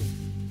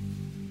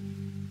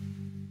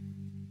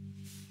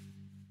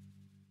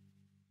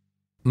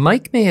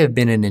 Mike may have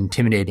been an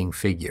intimidating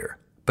figure,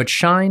 but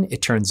Shine,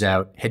 it turns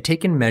out, had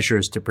taken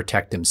measures to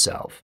protect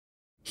himself.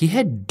 He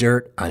had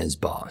dirt on his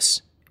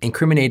boss,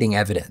 incriminating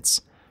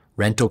evidence,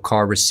 rental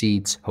car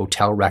receipts,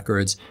 hotel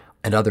records,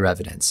 and other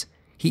evidence.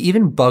 He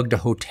even bugged a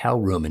hotel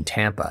room in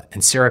Tampa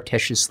and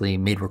surreptitiously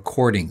made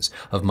recordings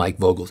of Mike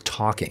Vogel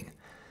talking.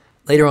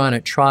 Later on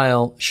at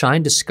trial,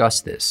 Shine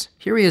discussed this.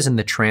 Here he is in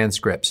the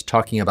transcripts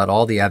talking about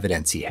all the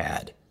evidence he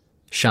had.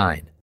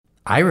 Shine: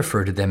 "I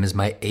refer to them as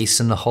my ace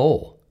in the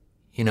hole,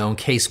 in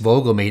case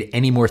Vogel made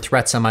any more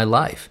threats on my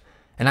life.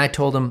 And I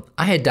told him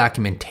I had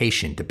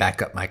documentation to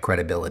back up my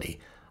credibility.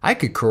 I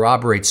could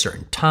corroborate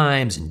certain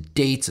times and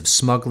dates of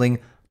smuggling."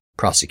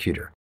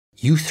 Prosecutor: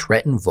 "You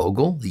threatened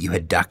Vogel that you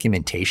had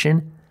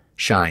documentation?"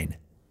 Shine: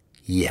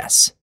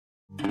 "Yes."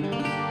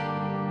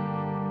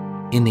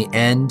 In the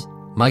end,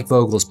 Mike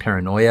Vogel's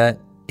paranoia,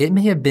 it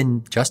may have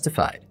been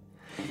justified.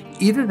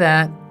 Either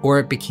that, or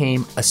it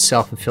became a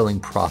self-fulfilling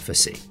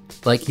prophecy.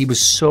 Like he was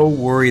so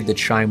worried that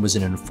Shine was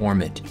an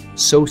informant,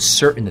 so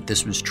certain that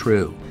this was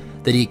true,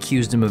 that he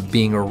accused him of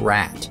being a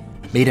rat,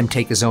 made him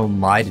take his own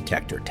lie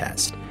detector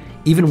test,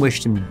 even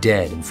wished him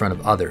dead in front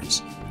of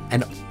others.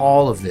 And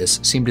all of this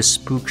seemed to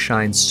spook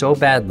Shine so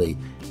badly,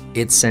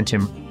 it sent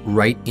him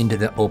right into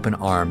the open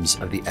arms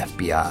of the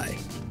FBI.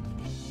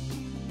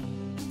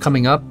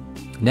 Coming up,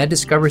 Ned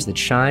discovers that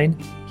Shine,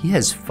 he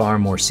has far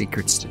more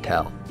secrets to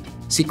tell.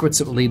 Secrets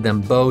that will lead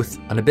them both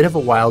on a bit of a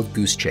wild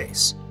goose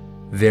chase,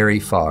 very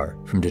far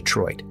from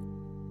Detroit.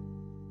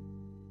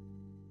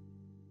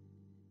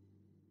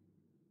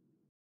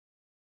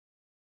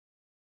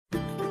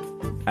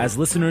 As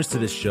listeners to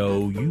this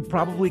show, you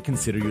probably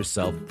consider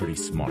yourself pretty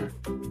smart.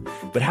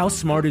 But how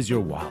smart is your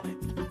wallet?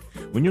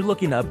 When you're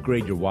looking to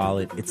upgrade your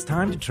wallet, it's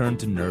time to turn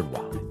to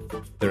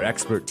NerdWallet. Their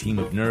expert team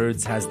of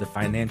nerds has the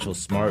financial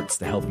smarts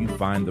to help you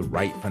find the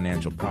right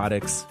financial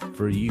products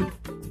for you.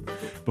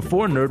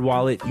 Before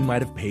NerdWallet, you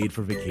might have paid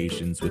for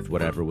vacations with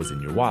whatever was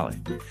in your wallet.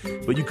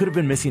 But you could have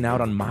been missing out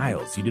on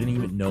miles you didn't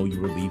even know you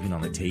were leaving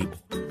on the table.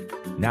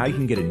 Now you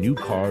can get a new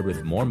card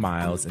with more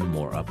miles and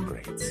more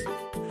upgrades.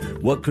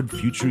 What could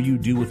future you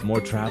do with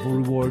more travel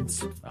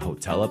rewards? A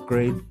hotel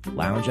upgrade?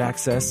 Lounge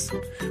access?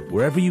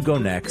 Wherever you go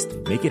next,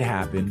 make it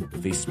happen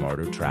with a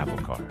smarter travel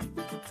card.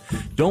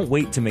 Don't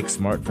wait to make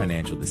smart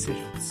financial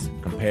decisions.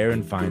 Compare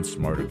and find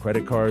smarter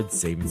credit cards,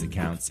 savings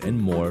accounts, and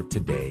more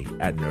today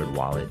at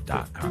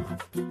NerdWallet.com.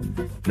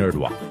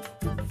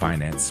 NerdWallet.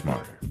 Finance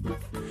smarter.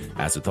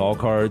 As with all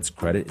cards,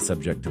 credit is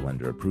subject to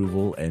lender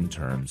approval and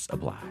terms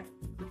apply.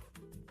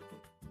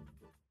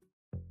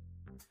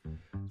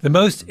 The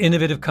most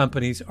innovative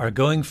companies are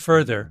going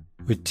further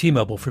with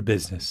T-Mobile for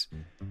Business.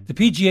 The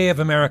PGA of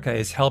America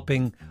is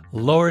helping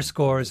lower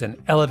scores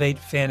and elevate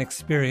fan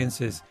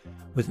experiences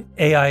with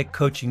AI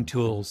coaching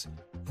tools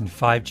and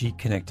 5G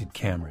connected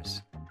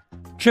cameras.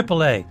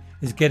 AAA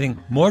is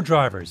getting more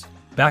drivers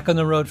back on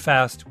the road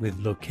fast with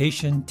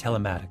location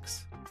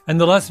telematics. And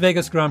the Las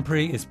Vegas Grand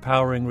Prix is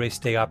powering race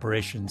day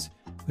operations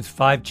with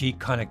 5G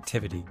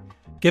connectivity,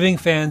 giving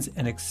fans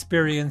an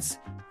experience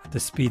at the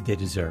speed they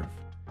deserve.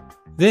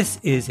 This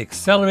is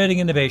accelerating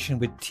innovation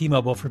with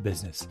T-Mobile for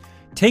Business.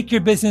 Take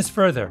your business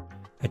further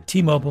at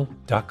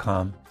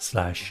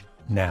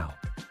T-Mobile.com/now.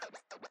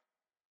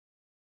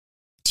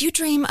 Do you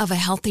dream of a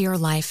healthier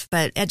life,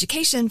 but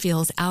education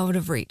feels out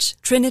of reach?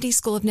 Trinity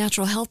School of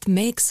Natural Health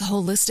makes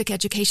holistic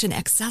education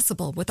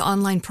accessible with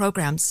online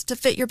programs to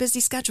fit your busy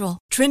schedule.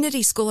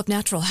 Trinity School of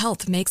Natural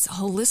Health makes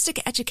holistic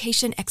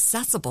education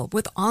accessible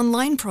with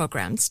online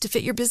programs to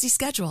fit your busy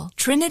schedule.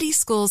 Trinity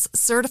School's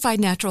Certified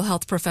Natural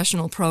Health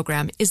Professional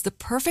Program is the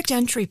perfect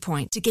entry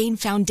point to gain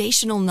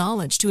foundational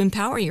knowledge to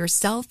empower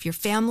yourself, your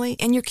family,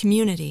 and your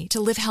community to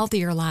live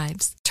healthier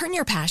lives. Turn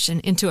your passion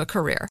into a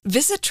career.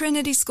 Visit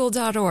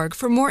trinityschool.org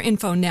for more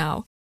info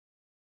now.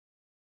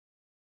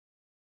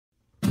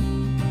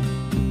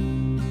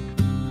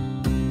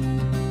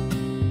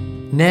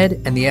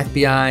 Ned and the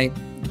FBI,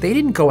 they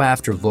didn't go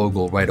after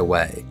Vogel right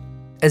away.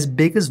 As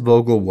big as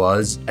Vogel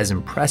was, as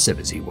impressive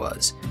as he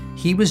was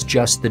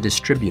just the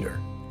distributor.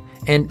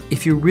 And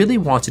if you really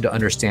wanted to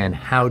understand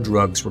how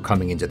drugs were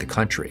coming into the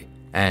country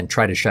and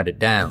try to shut it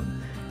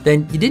down,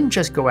 then you didn't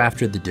just go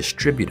after the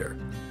distributor.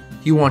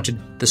 You wanted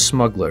the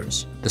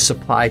smugglers, the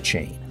supply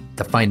chain,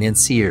 the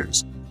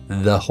financiers,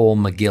 the whole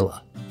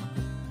Megillah.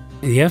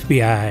 The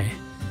FBI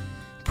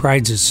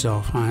prides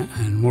itself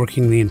on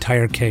working the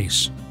entire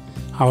case,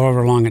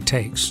 however long it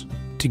takes,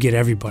 to get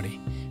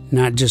everybody,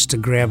 not just to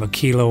grab a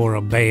kilo or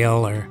a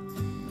bale or,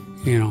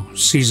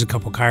 seize a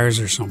couple cars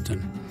or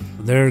something.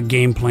 Their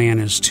game plan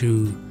is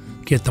to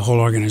get the whole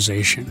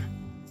organization.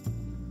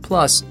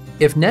 Plus,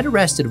 if Ned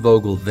arrested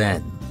Vogel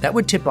then, that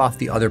would tip off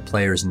the other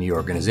players in the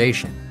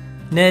organization.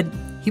 Ned,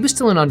 he was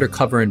still in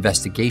undercover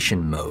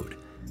investigation mode.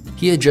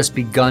 He had just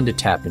begun to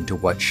tap into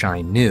what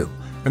Shine knew.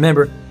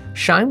 Remember,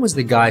 Shine was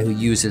the guy who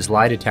used his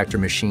lie detector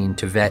machine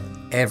to vet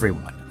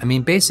everyone. I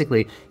mean,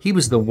 basically, he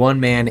was the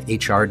one-man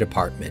HR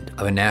department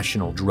of a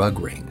national drug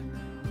ring.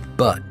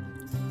 But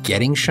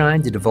getting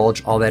Shine to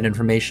divulge all that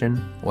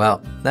information,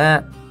 well,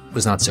 that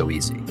was not so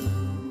easy.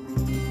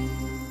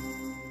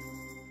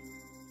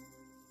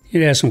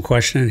 You'd ask him a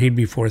question and he'd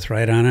be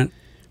forthright on it.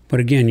 But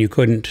again, you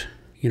couldn't,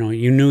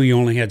 you knew you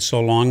only had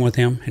so long with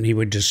him and he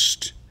would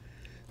just,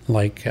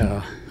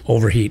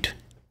 overheat.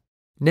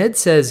 Ned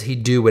says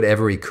he'd do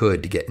whatever he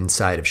could to get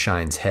inside of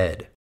Shine's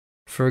head.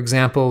 For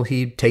example,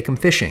 he'd take him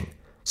fishing,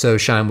 so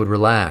Shine would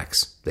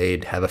relax.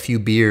 They'd have a few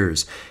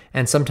beers,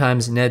 and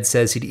sometimes Ned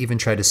says he'd even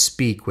try to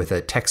speak with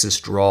a Texas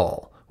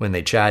drawl when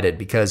they chatted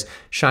because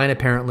Shine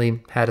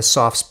apparently had a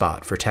soft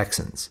spot for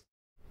Texans.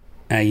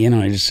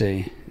 I'd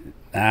say,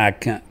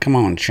 come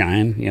on,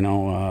 Shine,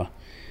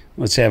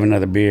 let's have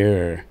another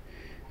beer. Or,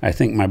 I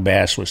think my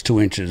bass was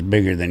 2 inches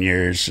bigger than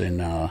yours,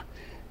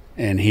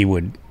 and he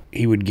would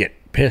get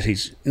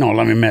pissed. No,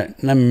 let me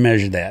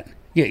measure that.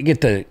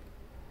 Get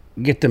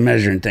the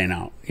measuring thing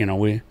out.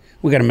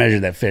 We got to measure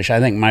that fish. I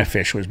think my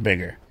fish was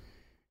bigger.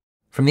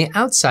 From the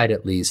outside,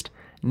 at least,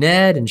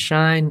 Ned and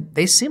Shine,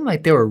 they seemed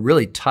like they were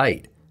really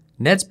tight.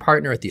 Ned's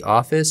partner at the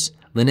office,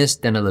 Linus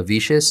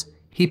Danilavicius,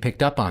 he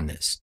picked up on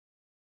this.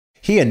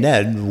 He and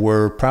Ned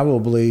were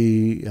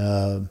probably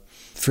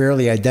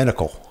fairly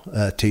identical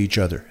to each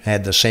other,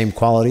 had the same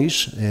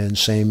qualities and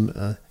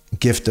same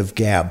gift of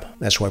gab.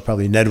 That's why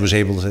probably Ned was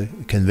able to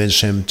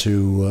convince him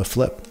to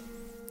flip.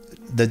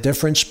 The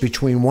difference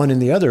between one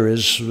and the other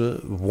is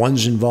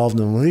one's involved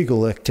in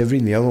legal activity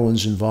and the other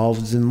one's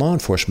involved in law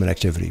enforcement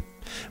activity.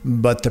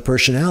 But the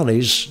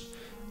personalities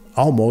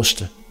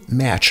almost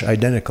match,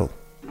 identical.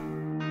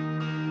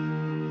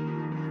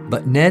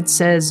 But Ned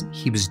says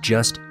he was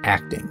just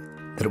acting,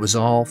 that it was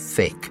all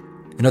fake.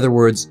 In other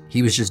words,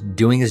 he was just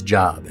doing his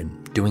job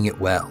and doing it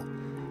well,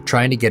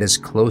 trying to get as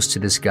close to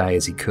this guy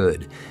as he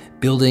could,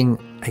 building,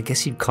 I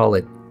guess you'd call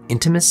it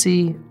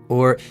intimacy,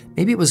 or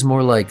maybe it was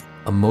more like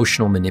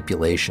emotional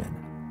manipulation.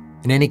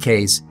 In any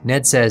case,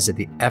 Ned says that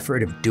the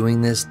effort of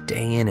doing this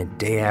day in and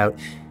day out,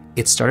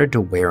 it started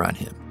to wear on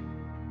him.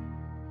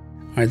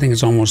 I think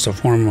it's almost a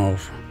form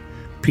of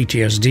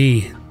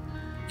PTSD.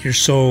 You're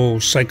so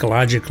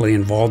psychologically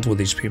involved with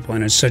these people,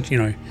 and it's such,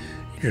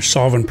 you're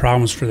solving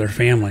problems for their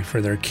family, for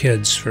their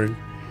kids, for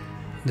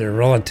their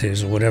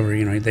relatives or whatever.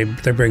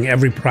 They bring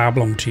every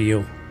problem to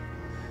you,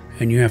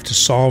 and you have to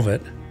solve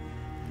it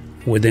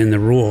within the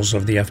rules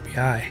of the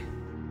FBI.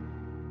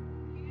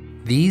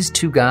 These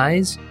two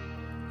guys,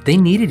 they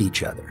needed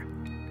each other.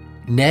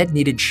 Ned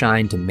needed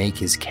Shine to make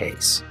his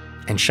case.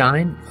 And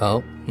Shine,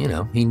 well,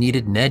 he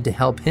needed Ned to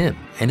help him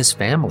and his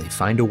family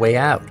find a way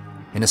out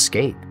and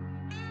escape.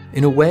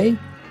 In a way,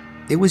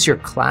 it was your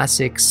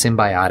classic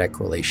symbiotic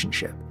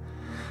relationship.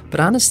 But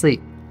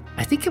honestly,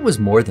 I think it was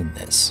more than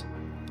this.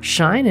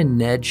 Shine and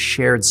Ned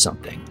shared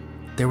something.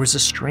 There was a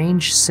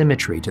strange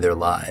symmetry to their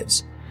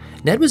lives.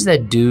 Ned was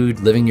that dude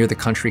living near the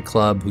country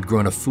club who'd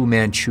grown a Fu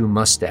Manchu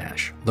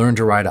mustache, learned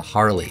to ride a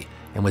Harley,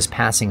 and was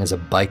passing as a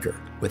biker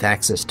with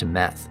access to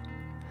meth.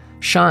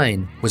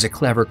 Shine was a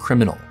clever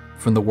criminal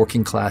from the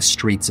working class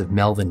streets of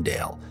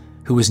Melvindale,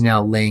 who was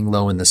now laying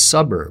low in the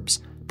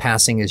suburbs,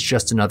 passing as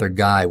just another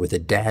guy with a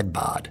dad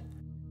bod.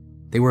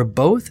 They were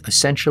both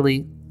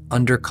essentially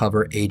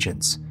undercover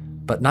agents,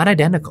 but not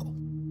identical.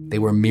 They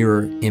were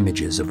mirror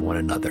images of one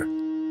another.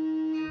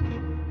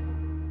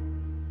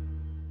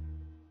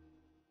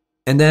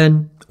 And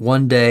then,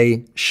 one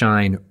day,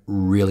 Shine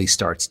really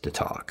starts to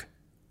talk.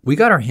 We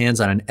got our hands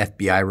on an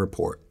FBI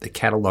report that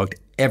cataloged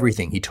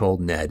everything he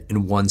told Ned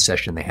in one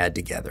session they had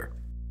together.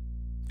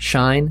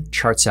 Shine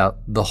charts out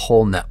the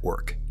whole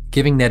network,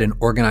 giving Ned an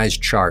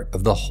organized chart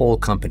of the whole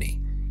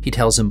company. He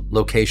tells him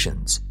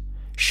locations: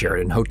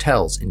 Sheraton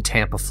Hotels in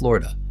Tampa,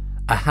 Florida,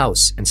 a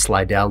house in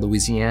Slidell,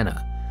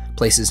 Louisiana,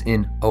 places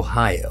in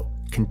Ohio,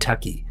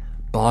 Kentucky,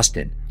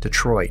 Boston,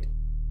 Detroit.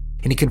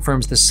 And he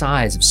confirms the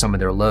size of some of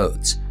their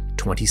loads: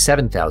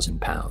 27,000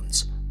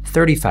 pounds,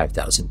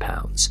 35,000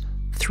 pounds,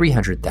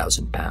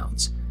 300,000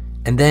 pounds.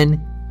 And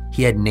then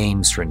he had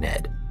names for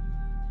Ned.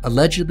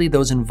 Allegedly,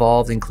 those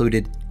involved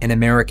included an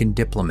American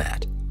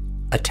diplomat,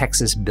 a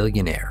Texas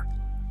billionaire,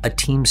 a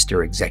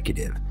Teamster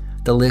executive.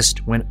 The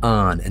list went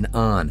on and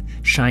on.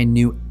 Shine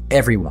knew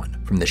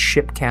everyone from the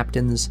ship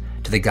captains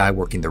to the guy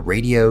working the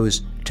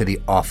radios to the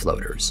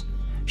offloaders.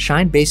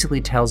 Shine basically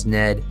tells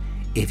Ned,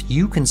 if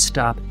you can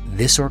stop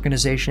this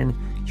organization,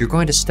 you're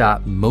going to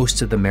stop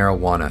most of the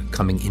marijuana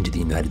coming into the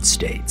United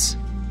States.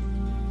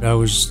 I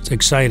was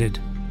excited.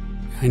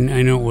 I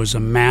knew it was a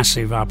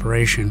massive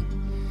operation,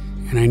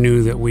 and I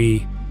knew that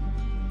we,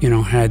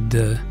 had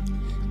the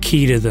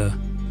key to the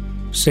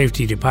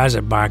safety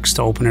deposit box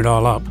to open it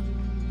all up.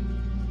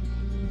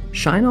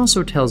 Shine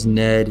also tells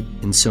Ned,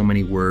 in so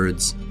many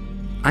words,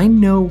 I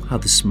know how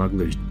the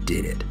smugglers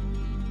did it.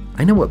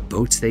 I know what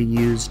boats they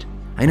used.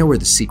 I know where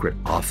the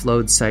secret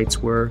offload sites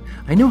were.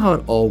 I know how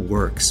it all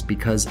works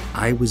because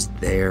I was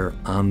there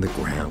on the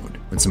ground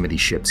when some of these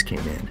ships came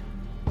in.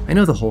 I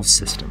know the whole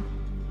system.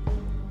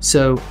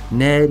 So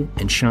Ned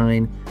and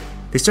Shine,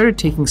 they started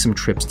taking some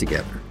trips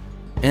together,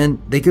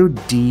 and they go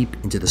deep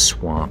into the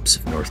swamps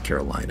of North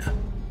Carolina,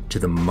 to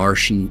the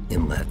marshy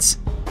inlets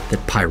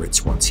that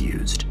pirates once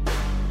used.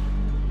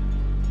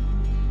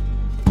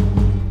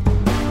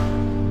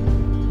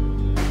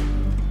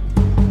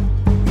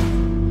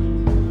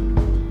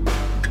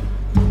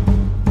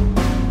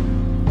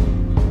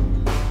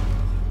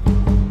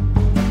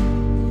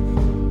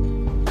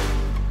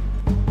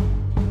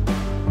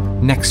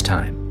 Next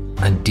time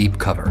on Deep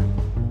Cover.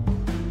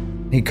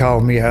 He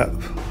called me up,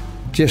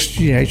 just,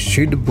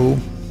 shoot the bull.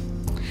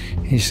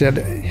 He said,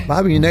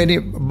 Bobby, you need any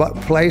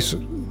place?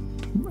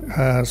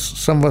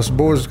 Some of us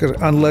boys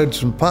could unload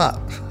some pot.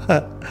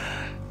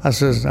 I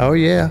says, oh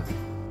yeah.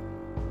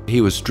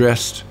 He was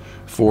dressed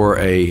for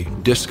a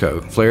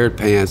disco, flared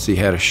pants. He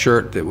had a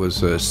shirt that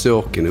was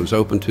silk and it was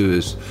open to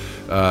his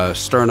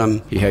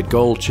sternum. He had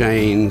gold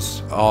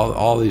chains,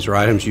 all these are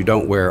items you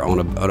don't wear on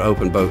an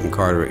open boat in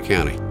Carteret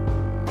County.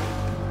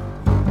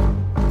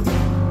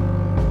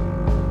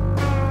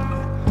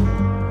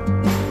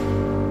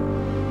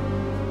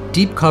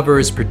 Deep Cover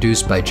is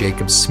produced by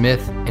Jacob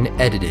Smith and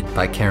edited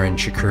by Karen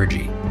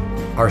Shakurji.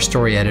 Our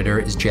story editor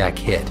is Jack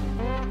Hitt.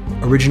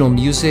 Original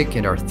music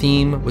and our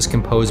theme was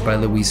composed by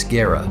Luis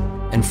Guerra,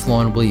 and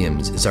Flawn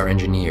Williams is our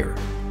engineer.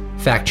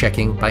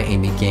 Fact-checking by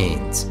Amy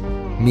Gaines.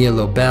 Mia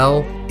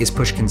Lobel is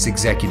Pushkin's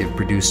executive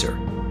producer.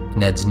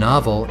 Ned's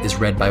novel is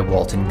read by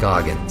Walton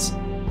Goggins.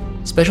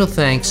 Special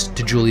thanks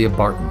to Julia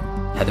Barton,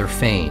 Heather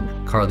Fain,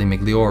 Carly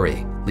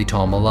Migliori,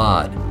 Lital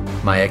Malad,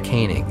 Maya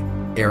Koenig,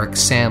 Eric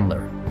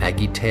Sandler,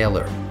 Maggie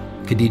Taylor,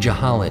 Khadija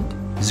Holland,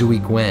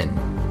 Zooey Gwen,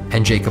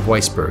 and Jacob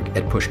Weisberg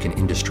at Pushkin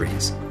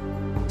Industries.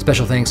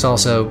 Special thanks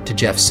also to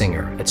Jeff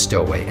Singer at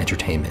Stowaway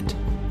Entertainment.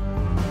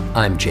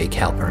 I'm Jake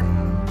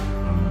Halpern.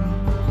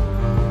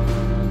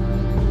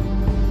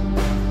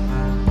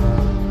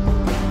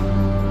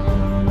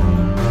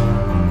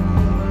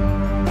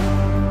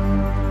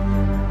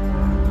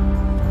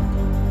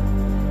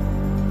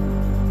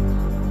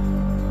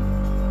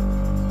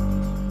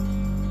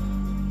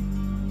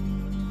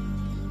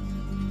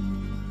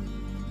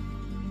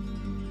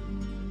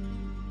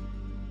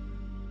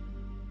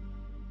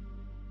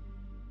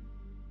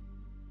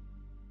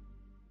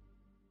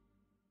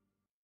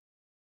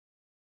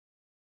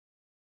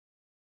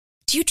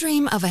 Do you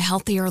dream of a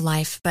healthier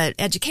life, but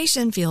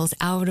education feels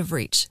out of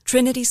reach?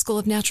 Trinity School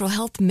of Natural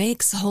Health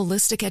makes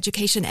holistic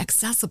education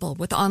accessible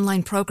with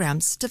online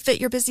programs to fit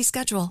your busy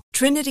schedule.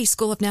 Trinity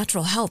School of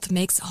Natural Health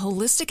makes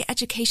holistic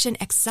education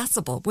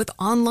accessible with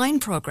online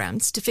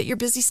programs to fit your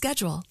busy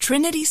schedule.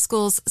 Trinity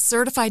School's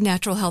Certified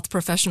Natural Health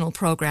Professional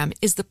Program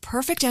is the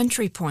perfect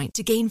entry point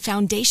to gain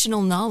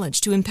foundational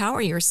knowledge to empower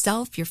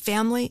yourself, your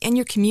family, and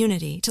your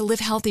community to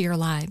live healthier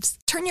lives.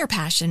 Turn your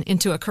passion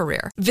into a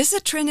career.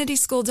 Visit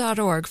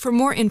trinityschool.org for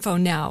more info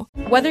now.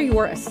 Whether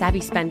you're a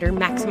savvy spender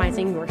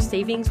maximizing your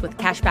savings with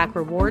cashback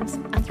rewards,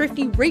 a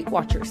thrifty rate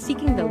watcher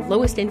seeking the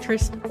lowest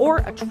interest, or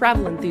a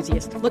travel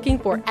enthusiast looking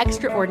for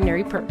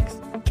extraordinary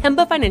perks,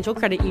 Kemba Financial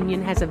Credit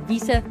Union has a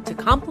visa to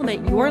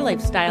complement your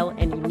lifestyle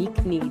and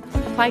unique needs.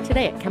 Apply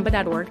today at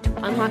Kemba.org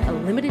to unlock a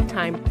limited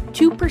time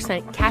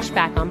 2% cash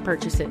back on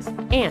purchases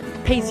and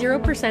pay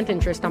 0%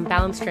 interest on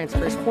balance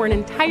transfers for an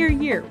entire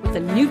year with a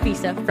new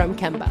visa from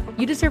Kemba.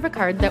 You deserve a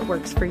card that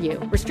works for you.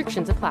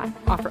 Restrictions apply.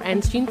 Offer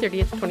ends June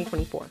 30th,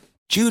 2024.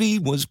 Judy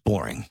was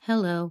boring.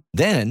 Hello.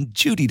 Then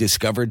Judy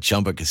discovered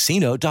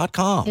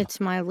ChumbaCasino.com. It's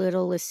my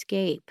little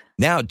escape.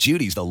 Now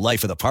Judy's the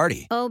life of the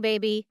party. Oh,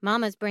 baby,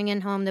 mama's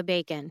bringing home the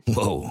bacon.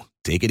 Whoa,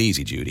 take it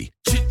easy, Judy.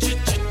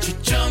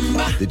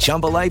 The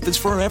Chumba life is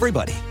for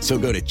everybody. So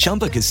go to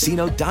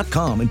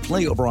ChumbaCasino.com and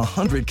play over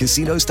 100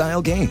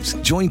 casino-style games.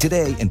 Join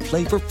today and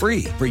play for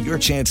free for your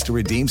chance to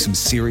redeem some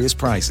serious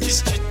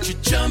prizes.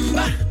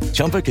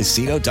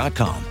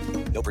 ChumbaCasino.com.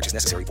 No purchase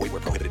necessary. Void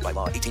where prohibited by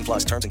law. 18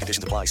 plus terms and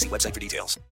conditions apply. See website for details.